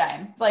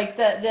paradigm. Like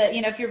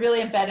you know, if you're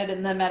really embedded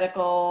in the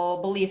medical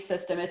belief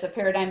system, it's a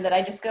paradigm that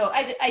I just go,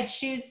 I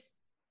choose,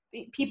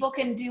 people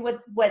can do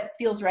what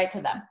feels right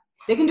to them.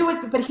 They can do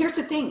it, but here's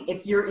the thing.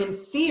 If you're in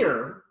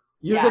fear,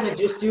 you're going to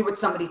just do what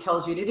somebody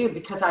tells you to do.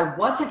 Because I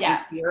wasn't in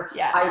fear.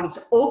 I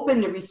was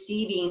open to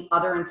receiving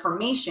other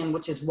information,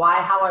 which is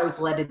how I was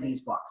led to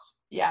these books.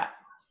 Yeah.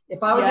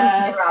 If I was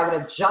in fear, I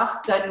would have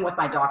just done what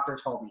my doctor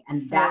told me.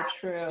 And that's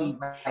true. Key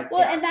right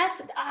well, there. And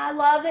I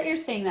love that you're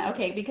saying that.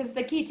 Okay. Because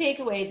the key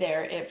takeaway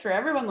there for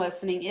everyone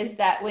listening is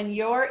that when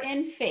you're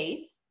in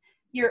faith,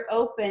 you're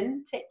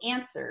open to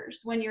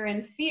answers. When you're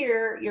in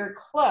fear, you're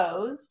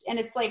closed, and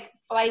it's like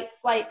fight,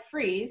 flight,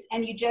 freeze.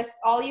 And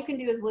all you can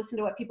do is listen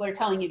to what people are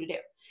telling you to do,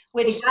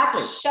 which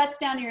shuts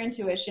down your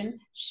intuition,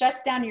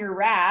 shuts down your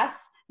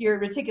RAS, your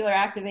reticular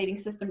activating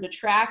system, to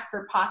track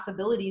for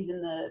possibilities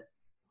in the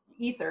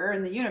ether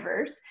in the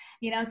universe,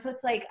 you know. And so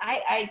it's like,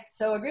 I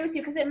so agree with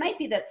you, because it might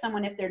be that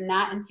someone, if they're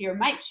not in fear,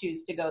 might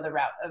choose to go the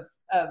route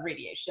of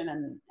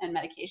radiation and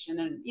medication,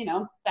 and you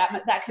know,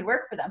 that could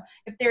work for them.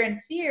 If they're in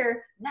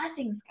fear,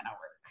 nothing's gonna work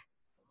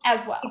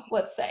as well,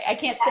 let's say. I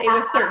can't say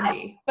with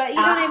certainty, but you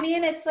know what I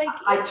mean? It's like,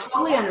 I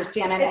totally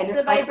understand. And it's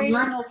the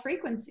vibrational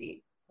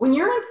frequency. When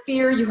you're in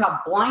fear, you have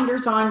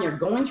blinders on, you're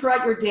going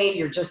throughout your day,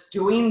 you're just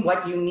doing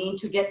what you need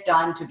to get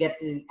done to get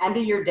to the end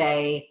of your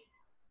day,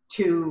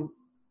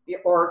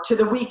 or to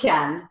the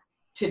weekend,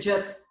 to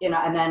just, you know,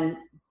 and then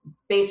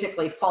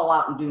basically fall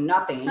out and do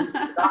nothing.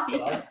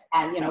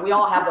 And, you know, we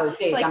all have those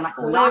days. Like, I'm like,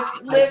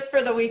 live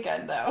for the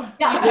weekend though.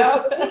 Yeah. You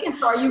know? The weekend.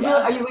 So are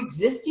you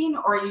existing,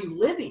 or are you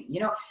living, you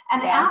know?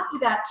 And after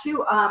that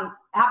too,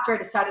 after I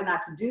decided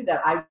not to do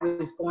that, I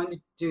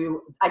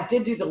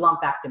did do the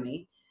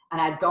lumpectomy, and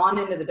I'd gone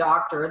into the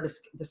doctor,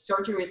 the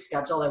surgery was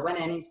scheduled. I went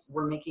in,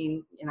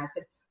 I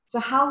said, so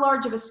how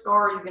large of a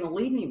scar are you going to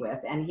leave me with?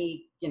 And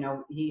he, you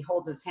know, he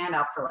holds his hand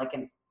out for like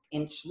an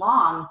inch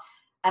long,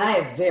 and I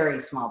have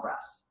very small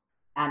breasts.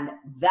 And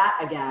that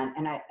again,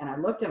 and I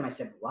looked at him, I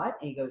said, what?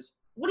 And he goes,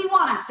 what do you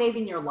want? I'm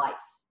saving your life.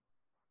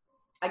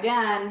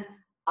 Again,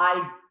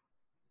 I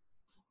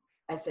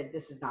said,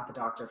 this is not the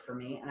doctor for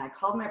me. And I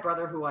called my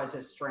brother, who I was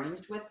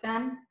estranged with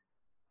then.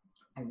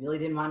 I really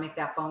didn't want to make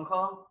that phone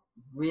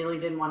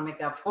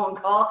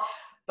call.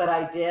 But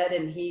I did,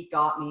 and he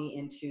got me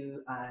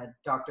into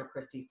Dr.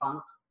 Christy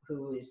Funk,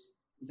 who is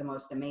the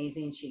most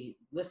amazing. She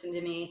listened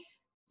to me.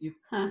 You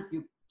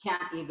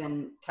can't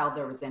even tell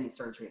there was any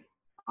surgery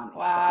on me.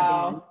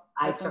 Wow, so again,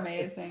 I took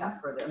amazing. This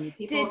step further. I mean,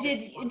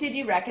 did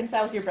you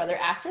reconcile with your brother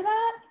after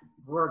that?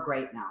 We're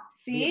great now.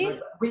 See,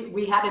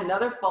 we had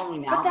another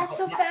phone now. But that's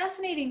so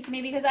fascinating to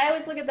me, because I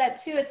always look at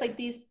that too. It's like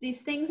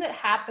these things that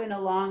happen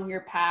along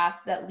your path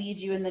that lead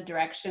you in the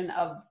direction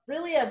of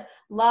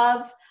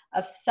love,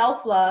 of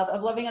self-love,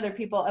 of loving other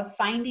people, of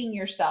finding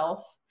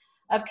yourself,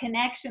 of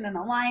connection and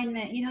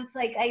alignment. You know, it's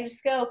like, I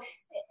just go,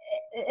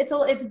 it's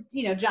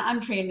you know, I'm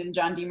trained in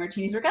John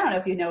DeMartini's work. I don't know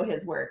if you know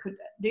his work.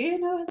 Do you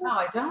know his work? No,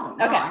 I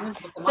don't.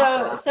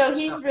 Okay. So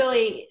he's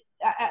really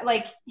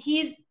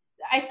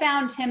I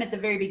found him at the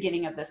very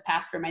beginning of this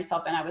path for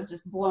myself, and I was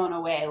just blown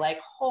away. Like,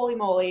 holy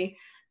moly,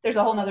 there's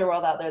a whole nother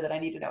world out there that I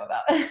need to know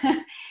about.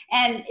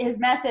 And his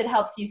method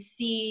helps you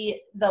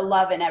see the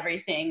love in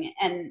everything,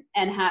 and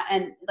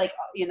like,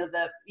 you know,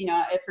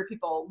 for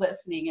people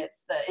listening,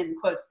 it's in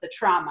quotes, the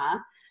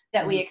trauma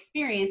that we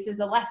experience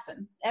is a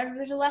lesson.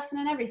 There's a lesson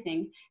in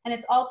everything, and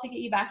it's all to get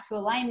you back to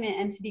alignment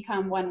and to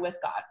become one with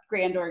God,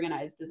 grand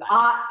organized design.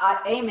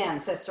 Amen,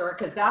 sister,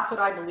 because that's what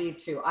I believe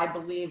too. I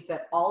believe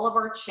that all of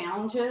our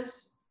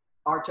challenges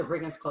are to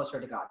bring us closer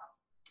to God.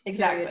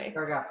 Exactly.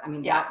 I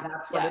mean,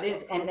 that's what it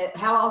is. And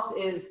how else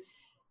is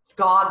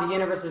God, the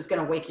universe, is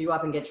going to wake you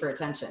up and get your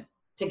attention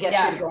to get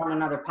you to go on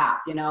another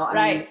path, you know?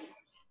 I mean,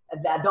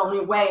 the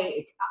only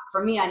way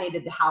for me, I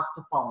needed the house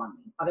to fall on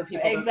me. Other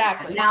people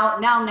exactly.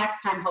 Now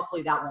next time,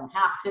 hopefully that won't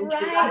happen.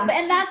 Right.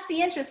 And that's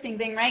the interesting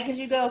thing, right? Because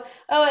you go,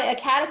 oh, a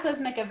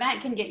cataclysmic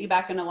event can get you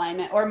back in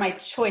alignment, or my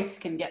choice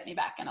can get me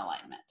back in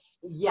alignment.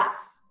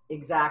 Yes,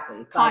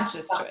 exactly.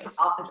 Conscious choice.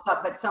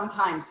 But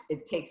sometimes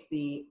it takes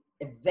the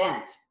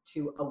event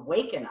to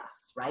awaken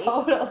us, right?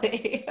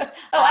 Totally.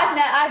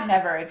 I've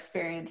never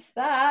experienced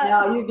that.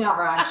 No, you've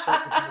never, I'm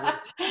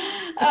sure.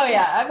 Oh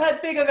yeah, I've had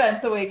big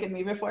events awaken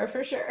me before,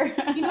 for sure.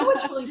 You know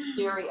what's really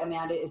scary,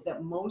 Amanda, is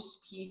that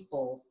most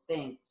people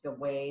think the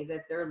way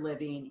that they're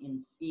living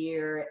in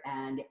fear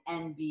and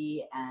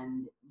envy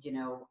and, you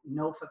know,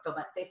 no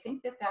fulfillment, they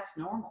think that that's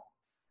normal.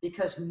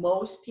 Because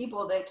most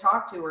people they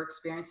talk to are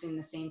experiencing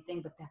the same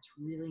thing, but that's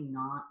really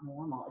not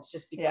normal. It's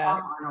just become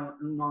our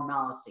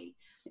normalcy.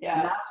 Yeah.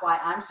 And that's why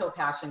I'm so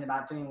passionate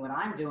about doing what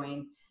I'm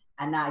doing.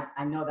 And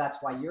I know that's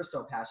why you're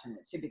so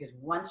passionate too, because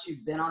once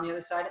you've been on the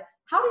other side,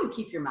 how do you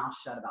keep your mouth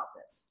shut about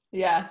this?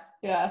 Yeah,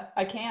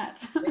 I can't.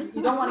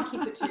 You don't want to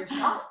keep it to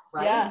yourself,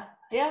 right?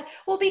 Yeah.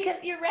 Well, because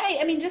you're right.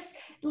 I mean, just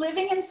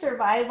living in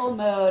survival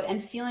mode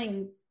and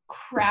feeling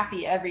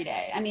crappy every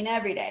day. I mean,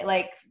 every day,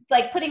 like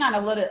putting on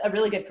a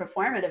really good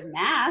performative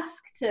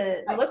mask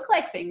to look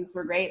like things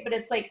were great, but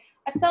it's like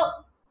I felt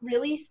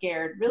really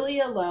scared, really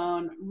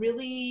alone,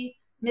 really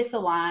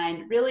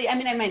misaligned, really, I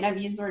mean, I might not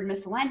use the word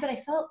misaligned, but I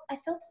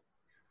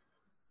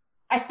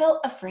felt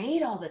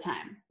afraid all the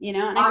time, you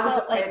know, and I was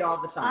felt afraid like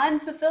all the time.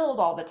 unfulfilled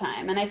all the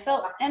time. And I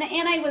felt, and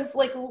I was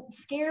like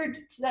scared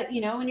that,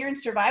 you know, when you're in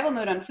survival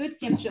mode on food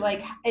stamps, you're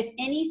like, if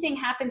anything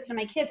happens to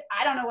my kids,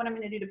 I don't know what I'm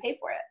going to do to pay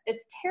for it.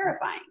 It's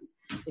terrifying.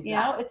 Exactly. You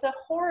know, it's a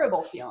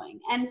horrible feeling.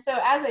 And so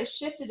as I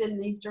shifted in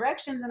these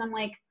directions, and I'm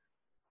like,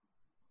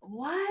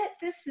 what,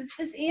 this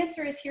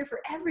answer is here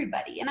for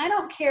everybody. And I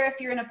don't care if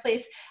you're in a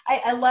place,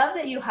 I love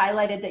that you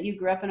highlighted that you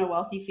grew up in a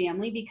wealthy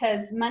family,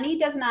 because money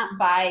does not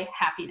buy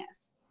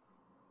happiness.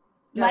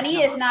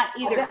 Money is not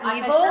either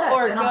evil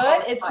or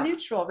good. It's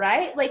neutral,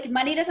 right? Like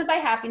money doesn't buy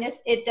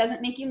happiness. It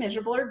doesn't make you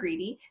miserable or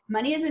greedy.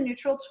 Money is a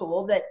neutral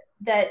tool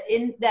that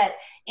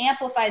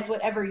amplifies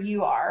whatever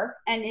you are.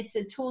 And it's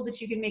a tool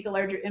that you can make a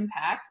larger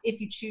impact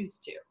if you choose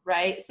to,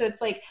 right? So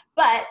it's like,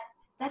 but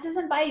that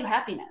doesn't buy you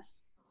happiness.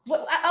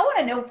 What I want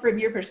to know from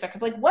your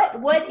perspective, like what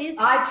is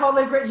I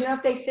totally agree. You know,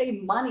 if they say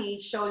money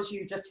shows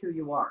you just who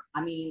you are.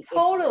 I mean,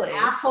 totally. If you're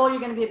an asshole, you're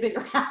going to be a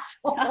bigger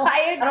asshole.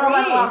 I agree. I don't know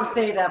if I'm allowed to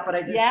say that, but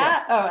I just did.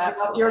 Oh,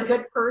 absolutely. If you're a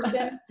good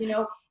person, you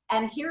know.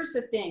 And here's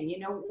the thing, you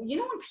know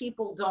when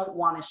people don't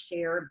want to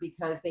share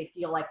because they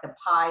feel like the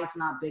pie is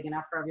not big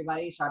enough for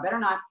everybody, so I better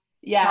not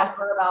tell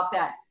her about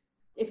that.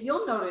 If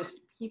you'll notice,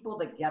 people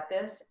that get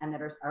this and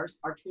that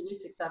are truly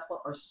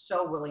successful are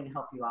so willing to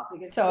help you out,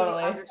 because they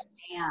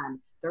understand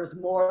there's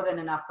more than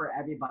enough for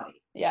everybody.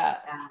 Yeah.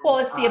 And, well,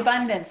 it's the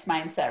abundance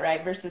mindset,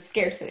 right? Versus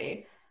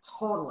scarcity.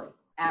 Totally.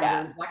 And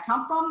where does that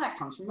come from? That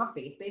comes from a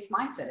faith-based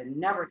mindset. It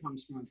never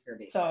comes from a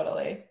fear-based.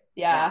 Totally.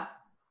 Yeah.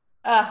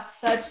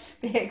 Such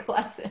big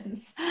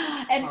lessons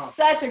and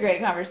such a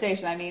great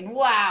conversation. I mean,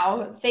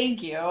 wow.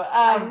 Thank you.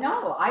 I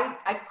know.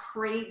 I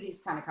crave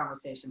these kind of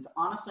conversations.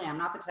 Honestly, I'm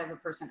not the type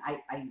of person,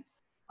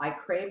 I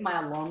crave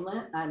my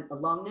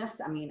aloneness.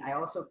 I mean, I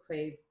also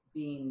crave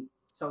being,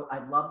 so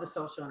I love the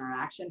social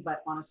interaction,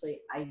 but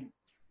honestly, I'd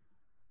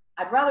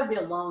rather be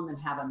alone than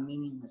have a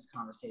meaningless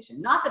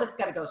conversation. Not that it's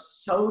got to go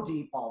so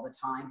deep all the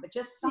time, but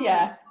just something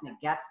that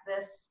gets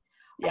this.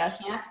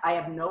 Yes. I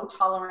have no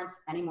tolerance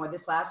anymore.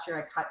 This last year,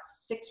 I cut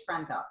 6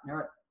 friends out.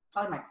 They're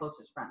probably my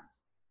closest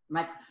friends,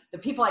 the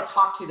people I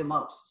talk to the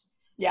most.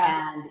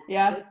 Yeah. And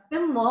it's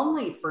been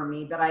lonely for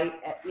me, but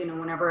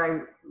whenever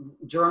I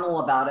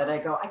journal about it, I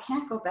go, I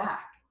can't go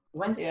back.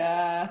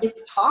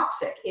 It's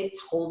toxic.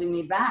 It's holding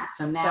me back.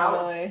 So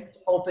now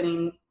it's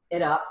opening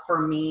it up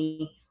for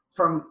me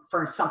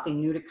for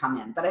something new to come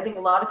in. But I think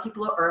a lot of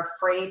people are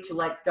afraid to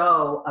let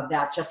go of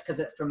that just because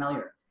it's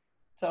familiar.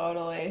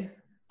 Totally.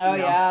 Oh,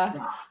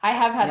 yeah. I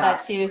have had that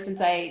too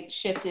since I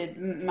shifted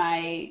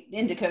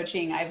into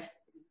coaching. I've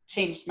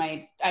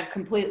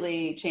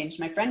completely changed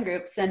my friend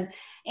groups, and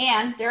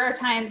there are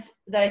times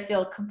that I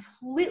feel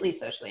completely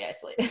socially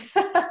isolated.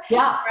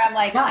 Where I'm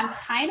like, I'm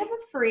kind of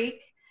a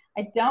freak.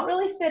 I don't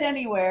really fit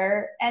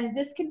anywhere, and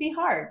this can be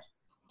hard.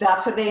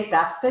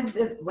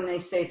 When they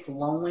say it's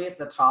lonely at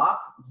the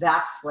top,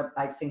 that's what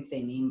I think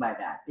they mean by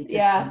that. Because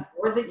the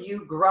more that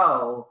you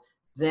grow,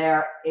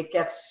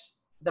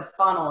 the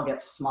funnel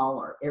gets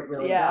smaller. It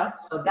really does.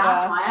 So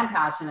that's why I'm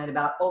passionate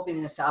about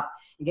opening this up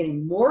and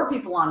getting more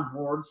people on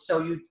board.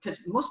 Because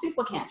most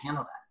people can't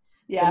handle that.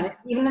 Yeah. And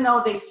even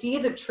though they see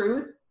the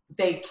truth,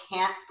 they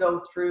can't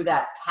go through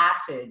that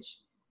passage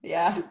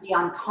to be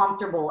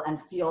uncomfortable and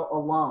feel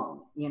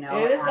alone. You know,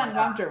 it is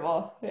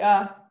uncomfortable.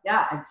 Yeah.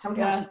 And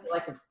sometimes you feel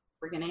like a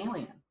friggin'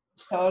 alien.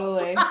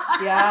 Totally.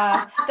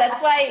 Yeah.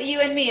 That's why you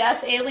and me,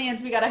 us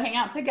aliens, we got to hang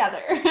out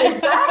together.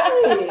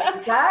 Exactly.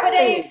 But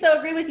I so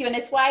agree with you. And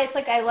it's why it's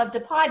like, I love to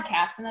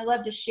podcast and I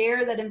love to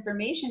share that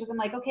information, because I'm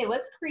like, okay,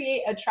 let's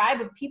create a tribe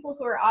of people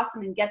who are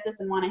awesome and get this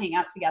and want to hang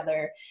out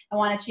together and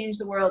want to change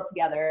the world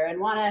together and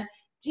want to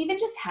even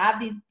just have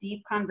these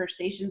deep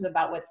conversations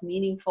about what's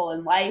meaningful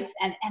in life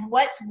and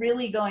what's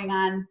really going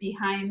on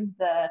behind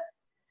the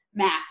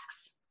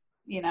masks.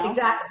 You know,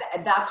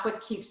 exactly. That's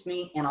what keeps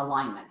me in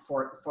alignment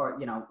for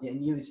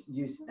and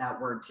use that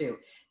word too.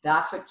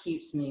 That's what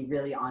keeps me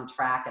really on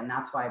track. And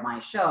that's why my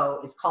show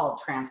is called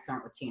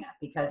Transparent with Tina,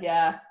 because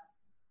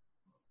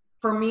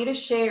for me to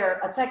share,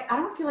 it's like, I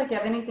don't feel like I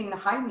have anything to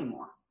hide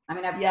anymore. I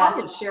mean, I've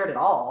probably shared it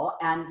all,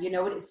 and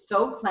it's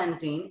so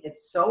cleansing.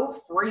 It's so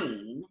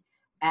freeing.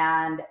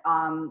 And,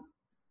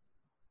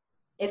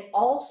 it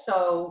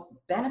also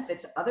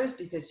benefits others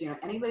because,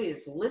 anybody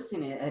that's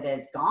listening that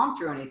has gone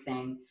through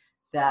anything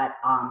that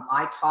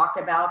I talk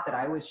about that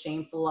I was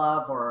shameful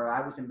of or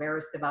I was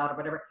embarrassed about or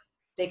whatever,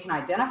 they can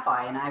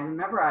identify. And I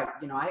remember I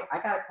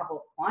got a couple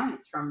of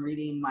clients from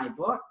reading my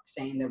book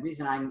saying the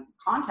reason I'm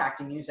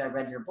contacting you is I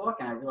read your book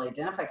and I really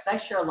identify, because I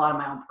share a lot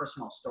of my own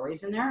personal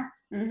stories in there.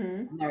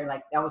 Mm-hmm. And they're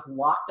like, that was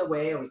locked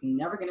away. I was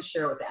never going to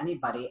share it with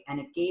anybody. And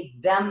it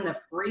gave them the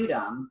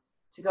freedom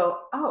to go,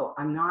 oh,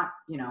 I'm not,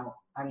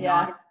 I'm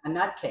not a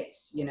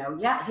nutcase,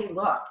 hey,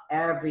 look,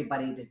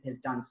 everybody has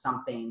done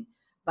something,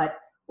 but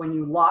when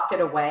you lock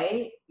it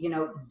away,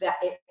 that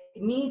it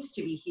needs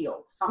to be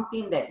healed.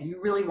 Something that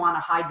you really want to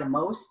hide the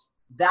most,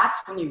 that's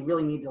when you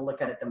really need to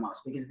look at it the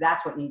most, because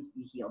that's what needs to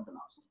be healed the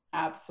most.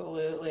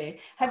 Absolutely.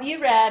 Have you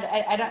read,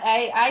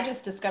 I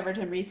just discovered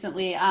him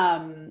recently,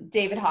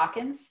 David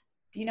Hawkins.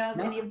 Do you know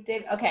any of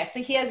David? Okay.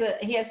 So he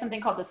has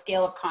something called the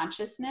scale of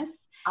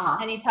consciousness,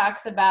 and he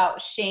talks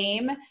about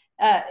shame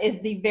is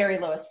the very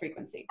lowest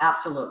frequency.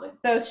 Absolutely.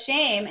 So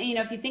shame, you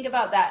know, if you think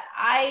about that,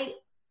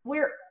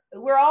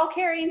 we're all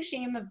carrying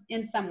shame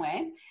in some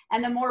way.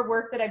 And the more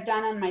work that I've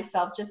done on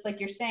myself, just like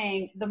you're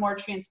saying, the more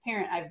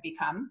transparent I've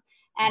become.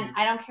 And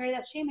I don't carry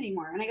that shame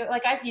anymore. And I go,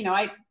 like,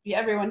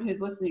 everyone who's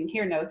listening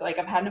here knows, like,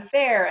 I've had an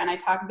affair and I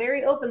talk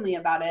very openly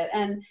about it.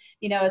 And,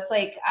 you know, it's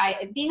like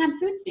being on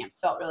food stamps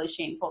felt really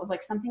shameful. It was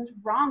like, something's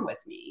wrong with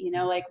me, you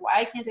know, like,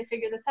 why can't I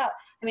figure this out?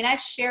 I mean,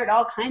 I've shared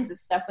all kinds of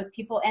stuff with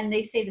people and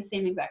they say the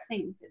same exact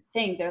thing.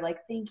 They're like,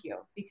 thank you,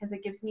 because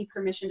it gives me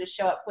permission to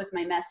show up with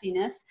my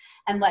messiness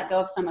and let go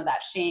of some of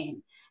that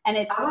shame. And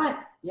it's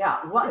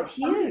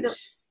huge.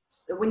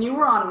 When you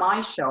were on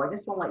my show, I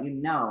just want to let you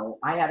know,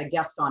 I had a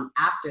guest on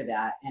after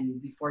that. And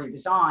before he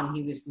was on,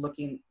 he was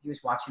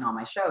watching all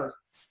my shows,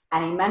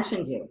 and he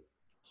mentioned you.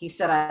 He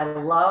said, I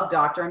love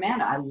Dr.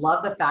 Amanda. I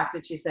love the fact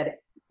that she said,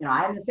 you know,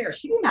 I had an affair.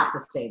 She didn't have to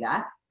say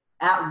that.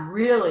 That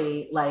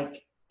really,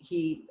 like,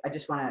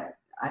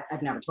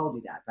 I've never told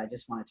you that, but I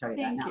just want to tell you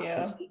that now.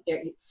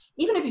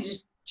 Even if you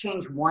just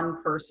change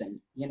one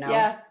person, you know?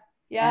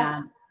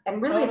 Yeah.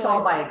 And really, it's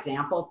all by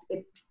example.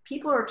 If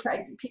people are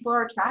attracted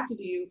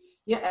to you,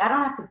 I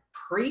don't have to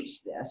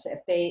preach this. If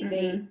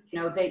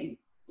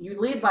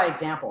you lead by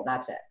example,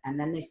 that's it. And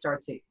then they're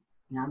starting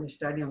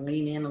to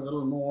lean in a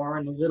little more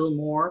and a little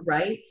more,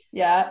 right?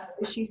 Yeah.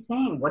 What is she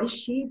saying? What is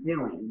she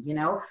doing? You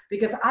know,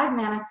 because I've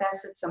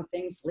manifested some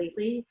things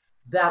lately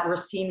that were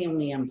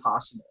seemingly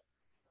impossible.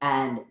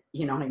 And,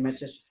 you know, my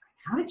sister's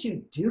like, how did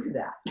you do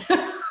that?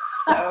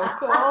 So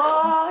cool.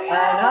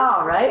 Yes. I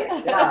know, right?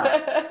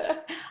 Yeah.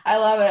 I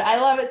love it. I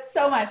love it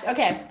so much.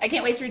 Okay. I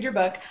can't wait to read your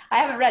book. I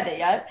haven't read it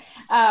yet.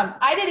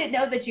 I didn't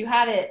know that you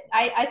had it.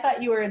 I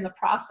thought you were in the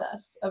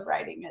process of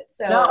writing it.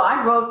 So no,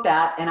 I wrote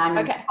that, and I'm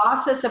in the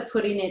process of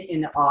putting it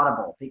in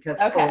Audible, because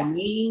for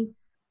me,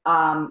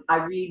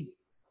 I read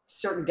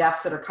certain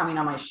guests that are coming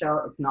on my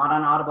show. It's not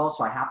on Audible,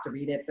 so I have to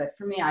read it. But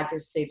for me, I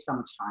just save so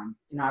much time.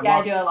 You know,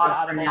 I do a lot of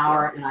Audible for an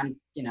hour, and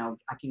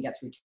I can get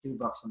through 2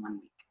 books in 1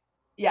 week.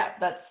 Yeah,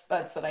 that's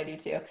what I do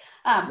too.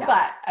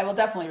 But I will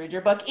definitely read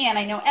your book, and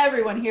I know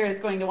everyone here is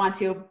going to want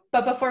to.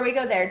 But before we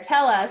go there,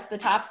 tell us the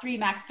top 3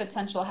 max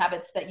potential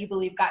habits that you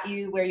believe got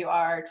you where you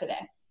are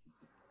today.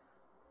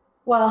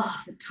 Well,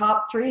 the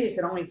top 3, is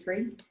it only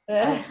 3?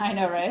 I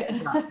know, right?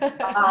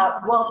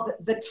 Well,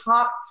 the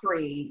top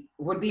 3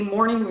 would be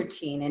morning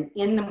routine. And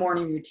in the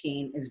morning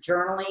routine is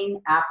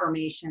journaling,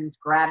 affirmations,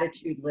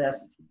 gratitude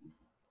list,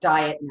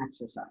 diet, and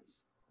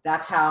exercise.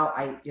 That's how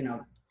I'm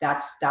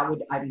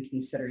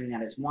considering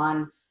that as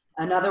one.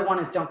 Another one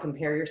is don't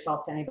compare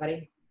yourself to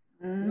anybody.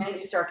 The minute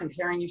you start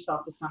comparing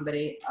yourself to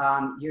somebody,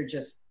 you're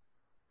just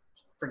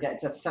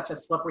it's such a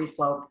slippery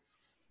slope,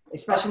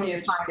 especially when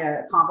you're trying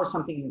to accomplish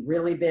something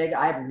really big.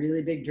 I have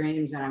really big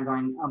dreams, and I'm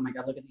going, oh my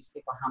God, look at these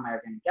people. How am I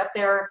going to get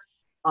there?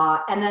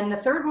 And then the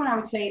third one I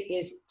would say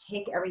is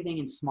take everything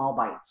in small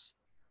bites.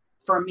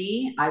 For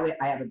me, I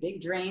have a big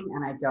dream,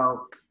 and I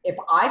go, if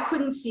I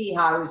couldn't see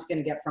how I was going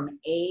to get from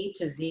A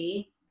to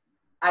Z,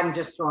 I'm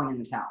just throwing in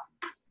the towel.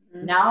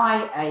 Now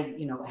I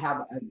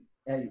have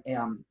a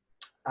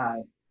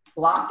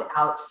blocked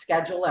out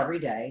schedule every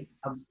day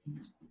of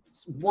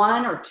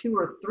 1 or 2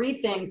 or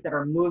 3 things that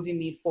are moving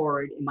me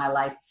forward in my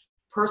life,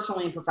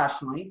 personally and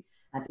professionally.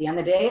 At the end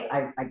of the day,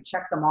 I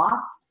check them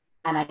off,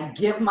 and I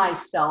give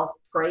myself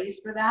praise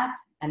for that,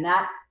 and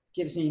that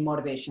gives me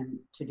motivation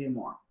to do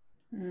more.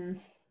 And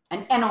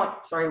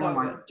one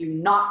more. Do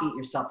not beat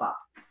yourself up.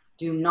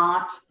 Do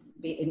not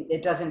be.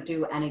 It doesn't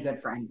do any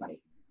good for anybody.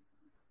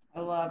 I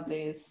love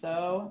these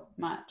so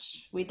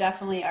much. We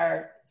definitely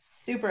are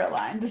super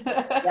aligned.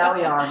 Yeah,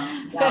 we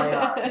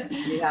are.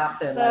 We have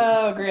to.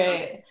 So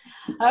great.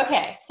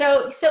 Okay.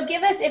 So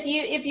give us,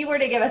 if you were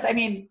to give us, I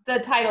mean, the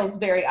title's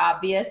very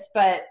obvious,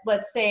 but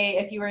let's say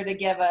if you were to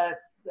give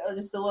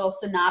just a little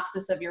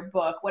synopsis of your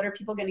book, what are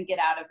people going to get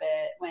out of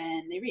it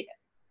when they read it?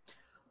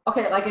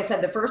 Okay. Like I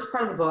said, the first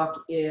part of the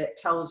book, it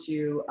tells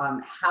you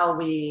how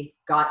we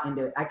got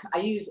into it. I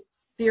use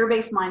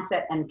fear-based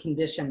mindset and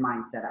conditioned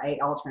mindset. I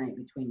alternate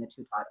between the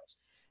 2 titles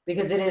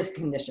because it is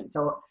conditioned.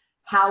 So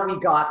how we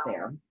got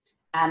there.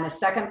 And the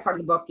second part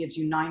of the book gives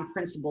you 9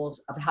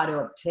 principles of how to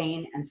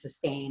obtain and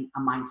sustain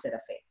a mindset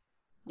of faith.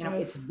 You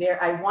know,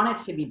 I want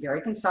it to be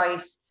very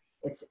concise.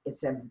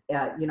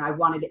 I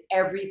wanted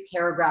every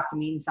paragraph to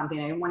mean something.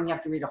 I didn't want you to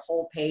have to read a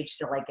whole page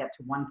to get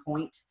to one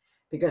point,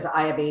 because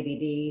I have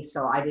ADD,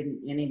 so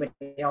anybody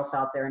else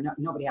out there,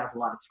 nobody has a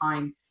lot of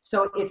time.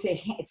 So it's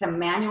a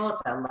manual,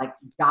 it's a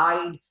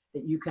guide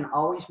that you can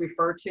always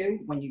refer to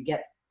when you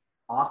get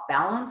off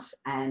balance.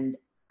 And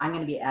I'm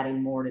going to be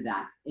adding more to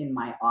that in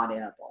my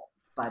Audible.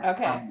 But,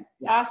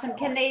 awesome.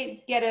 Can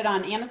they get it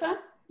on Amazon?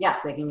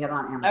 Yes, they can get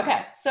on Amazon.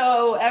 Okay,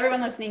 so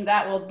everyone listening,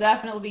 that will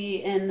definitely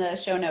be in the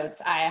show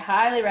notes. I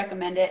highly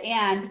recommend it.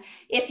 And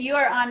if you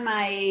are on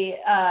my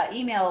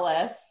email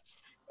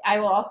list, I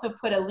will also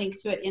put a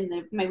link to it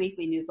in my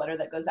weekly newsletter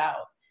that goes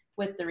out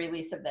with the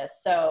release of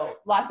this. So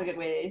lots of good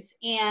ways.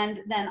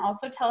 And then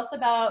also tell us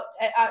about,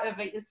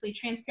 obviously,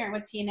 Transparent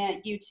with Tina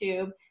at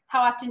YouTube.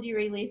 How often do you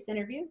release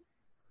interviews?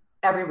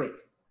 Every week.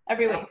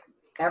 Every week.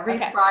 Every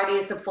Friday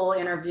is the full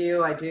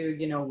interview. I do,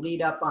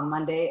 lead up on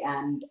Monday,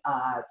 and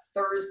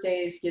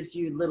Thursdays gives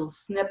you a little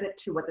snippet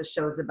to what the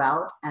show's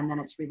about. And then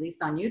it's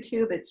released on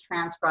YouTube. It's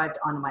transcribed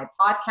on my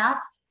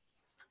podcast.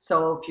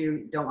 So if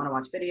you don't want to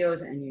watch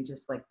videos and you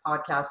just like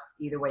podcasts,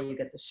 either way you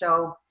get the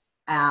show.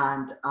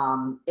 And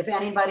if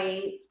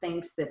anybody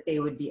thinks that they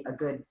would be a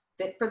good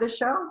fit for the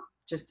show,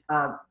 just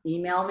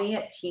email me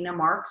at Tina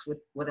Marks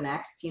with an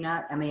X,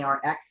 Tina,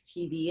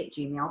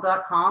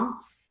 marxtv@gmail.com.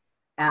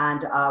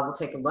 And we'll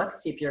take a look,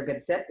 see if you're a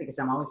good fit, because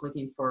I'm always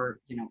looking for,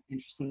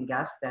 interesting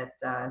guests that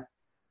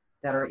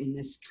are in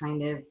this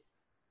kind of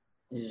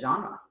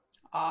genre.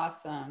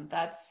 Awesome.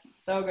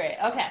 That's so great.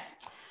 Okay.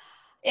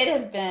 It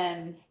has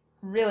been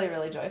really,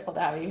 really joyful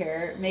to have you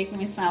here, making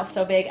me smile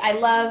so big.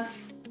 Everyone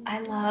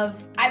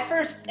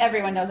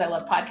knows I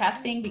love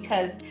podcasting,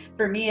 because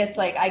for me, it's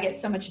like I get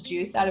so much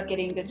juice out of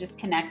getting to just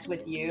connect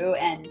with you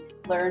and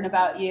learn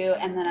about you.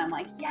 And then I'm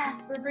like,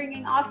 yes, we're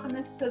bringing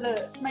awesomeness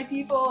to my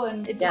people.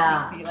 And it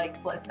just makes me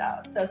like blissed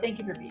out. So thank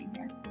you for being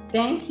here.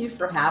 Thank you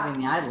for having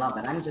me. I love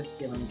it. I'm just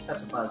feeling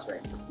such a buzz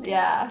right now.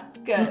 Yeah,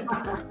 good.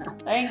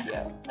 Thank you.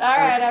 All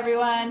right,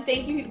 everyone.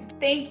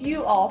 Thank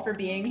you all for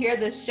being here.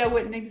 This show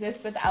wouldn't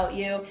exist without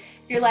you.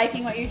 If you're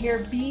liking what you hear,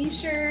 be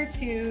sure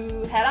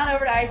to head on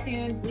over to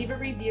iTunes, leave a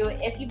review.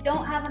 If you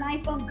don't have an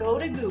iPhone, go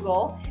to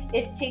Google.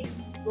 It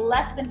takes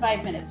less than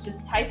 5 minutes.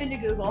 Just type into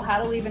Google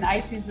how to leave an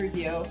iTunes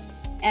review,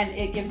 and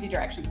it gives you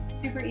directions.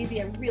 Super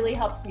easy. It really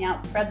helps me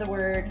out. Spread the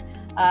word,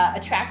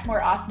 attract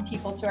more awesome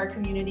people to our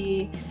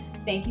community.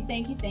 Thank you,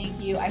 thank you, thank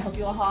you. I hope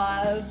you all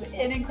have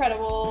an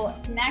incredible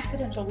Max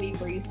Potential week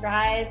where you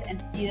thrive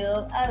and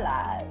feel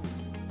alive.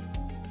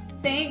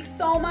 Thanks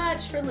so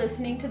much for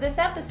listening to this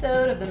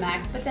episode of the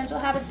Max Potential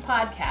Habits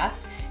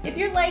podcast. If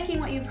you're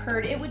liking what you've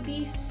heard, it would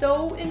be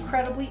so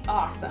incredibly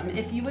awesome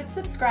if you would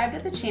subscribe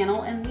to the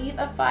channel and leave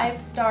a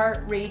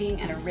 5-star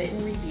rating and a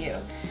written review.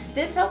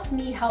 This helps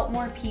me help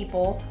more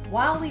people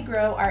while we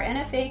grow our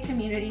NFA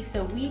community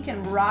so we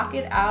can rock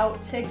it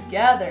out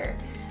together.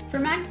 For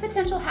Max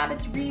Potential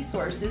Habits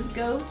resources,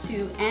 go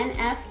to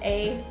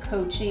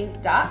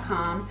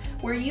nfacoaching.com,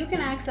 where you can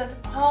access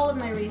all of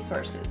my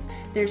resources.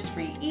 There's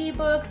free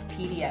ebooks,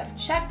 PDF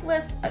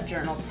checklists, a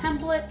journal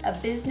template, a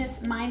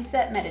business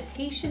mindset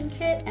meditation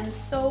kit, and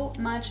so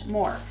much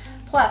more.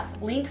 Plus,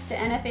 links to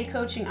NFA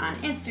coaching on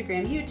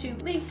Instagram,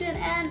 YouTube, LinkedIn,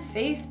 and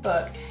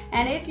Facebook.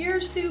 And if you're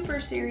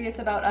super serious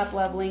about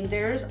up-leveling,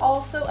 there's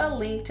also a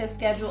link to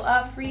schedule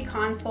a free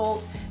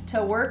consult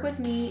to work with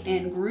me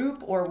in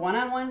group or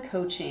one-on-one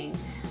coaching.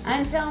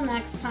 Until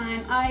next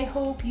time, I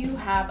hope you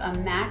have a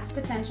Max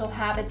Potential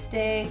Habits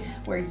Day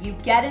where you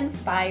get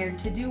inspired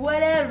to do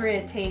whatever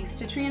it takes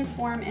to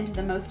transform into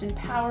the most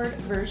empowered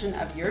version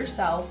of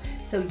yourself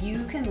so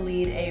you can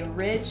lead a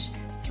rich,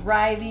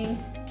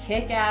 thriving,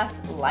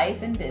 kick-ass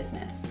life and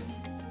business.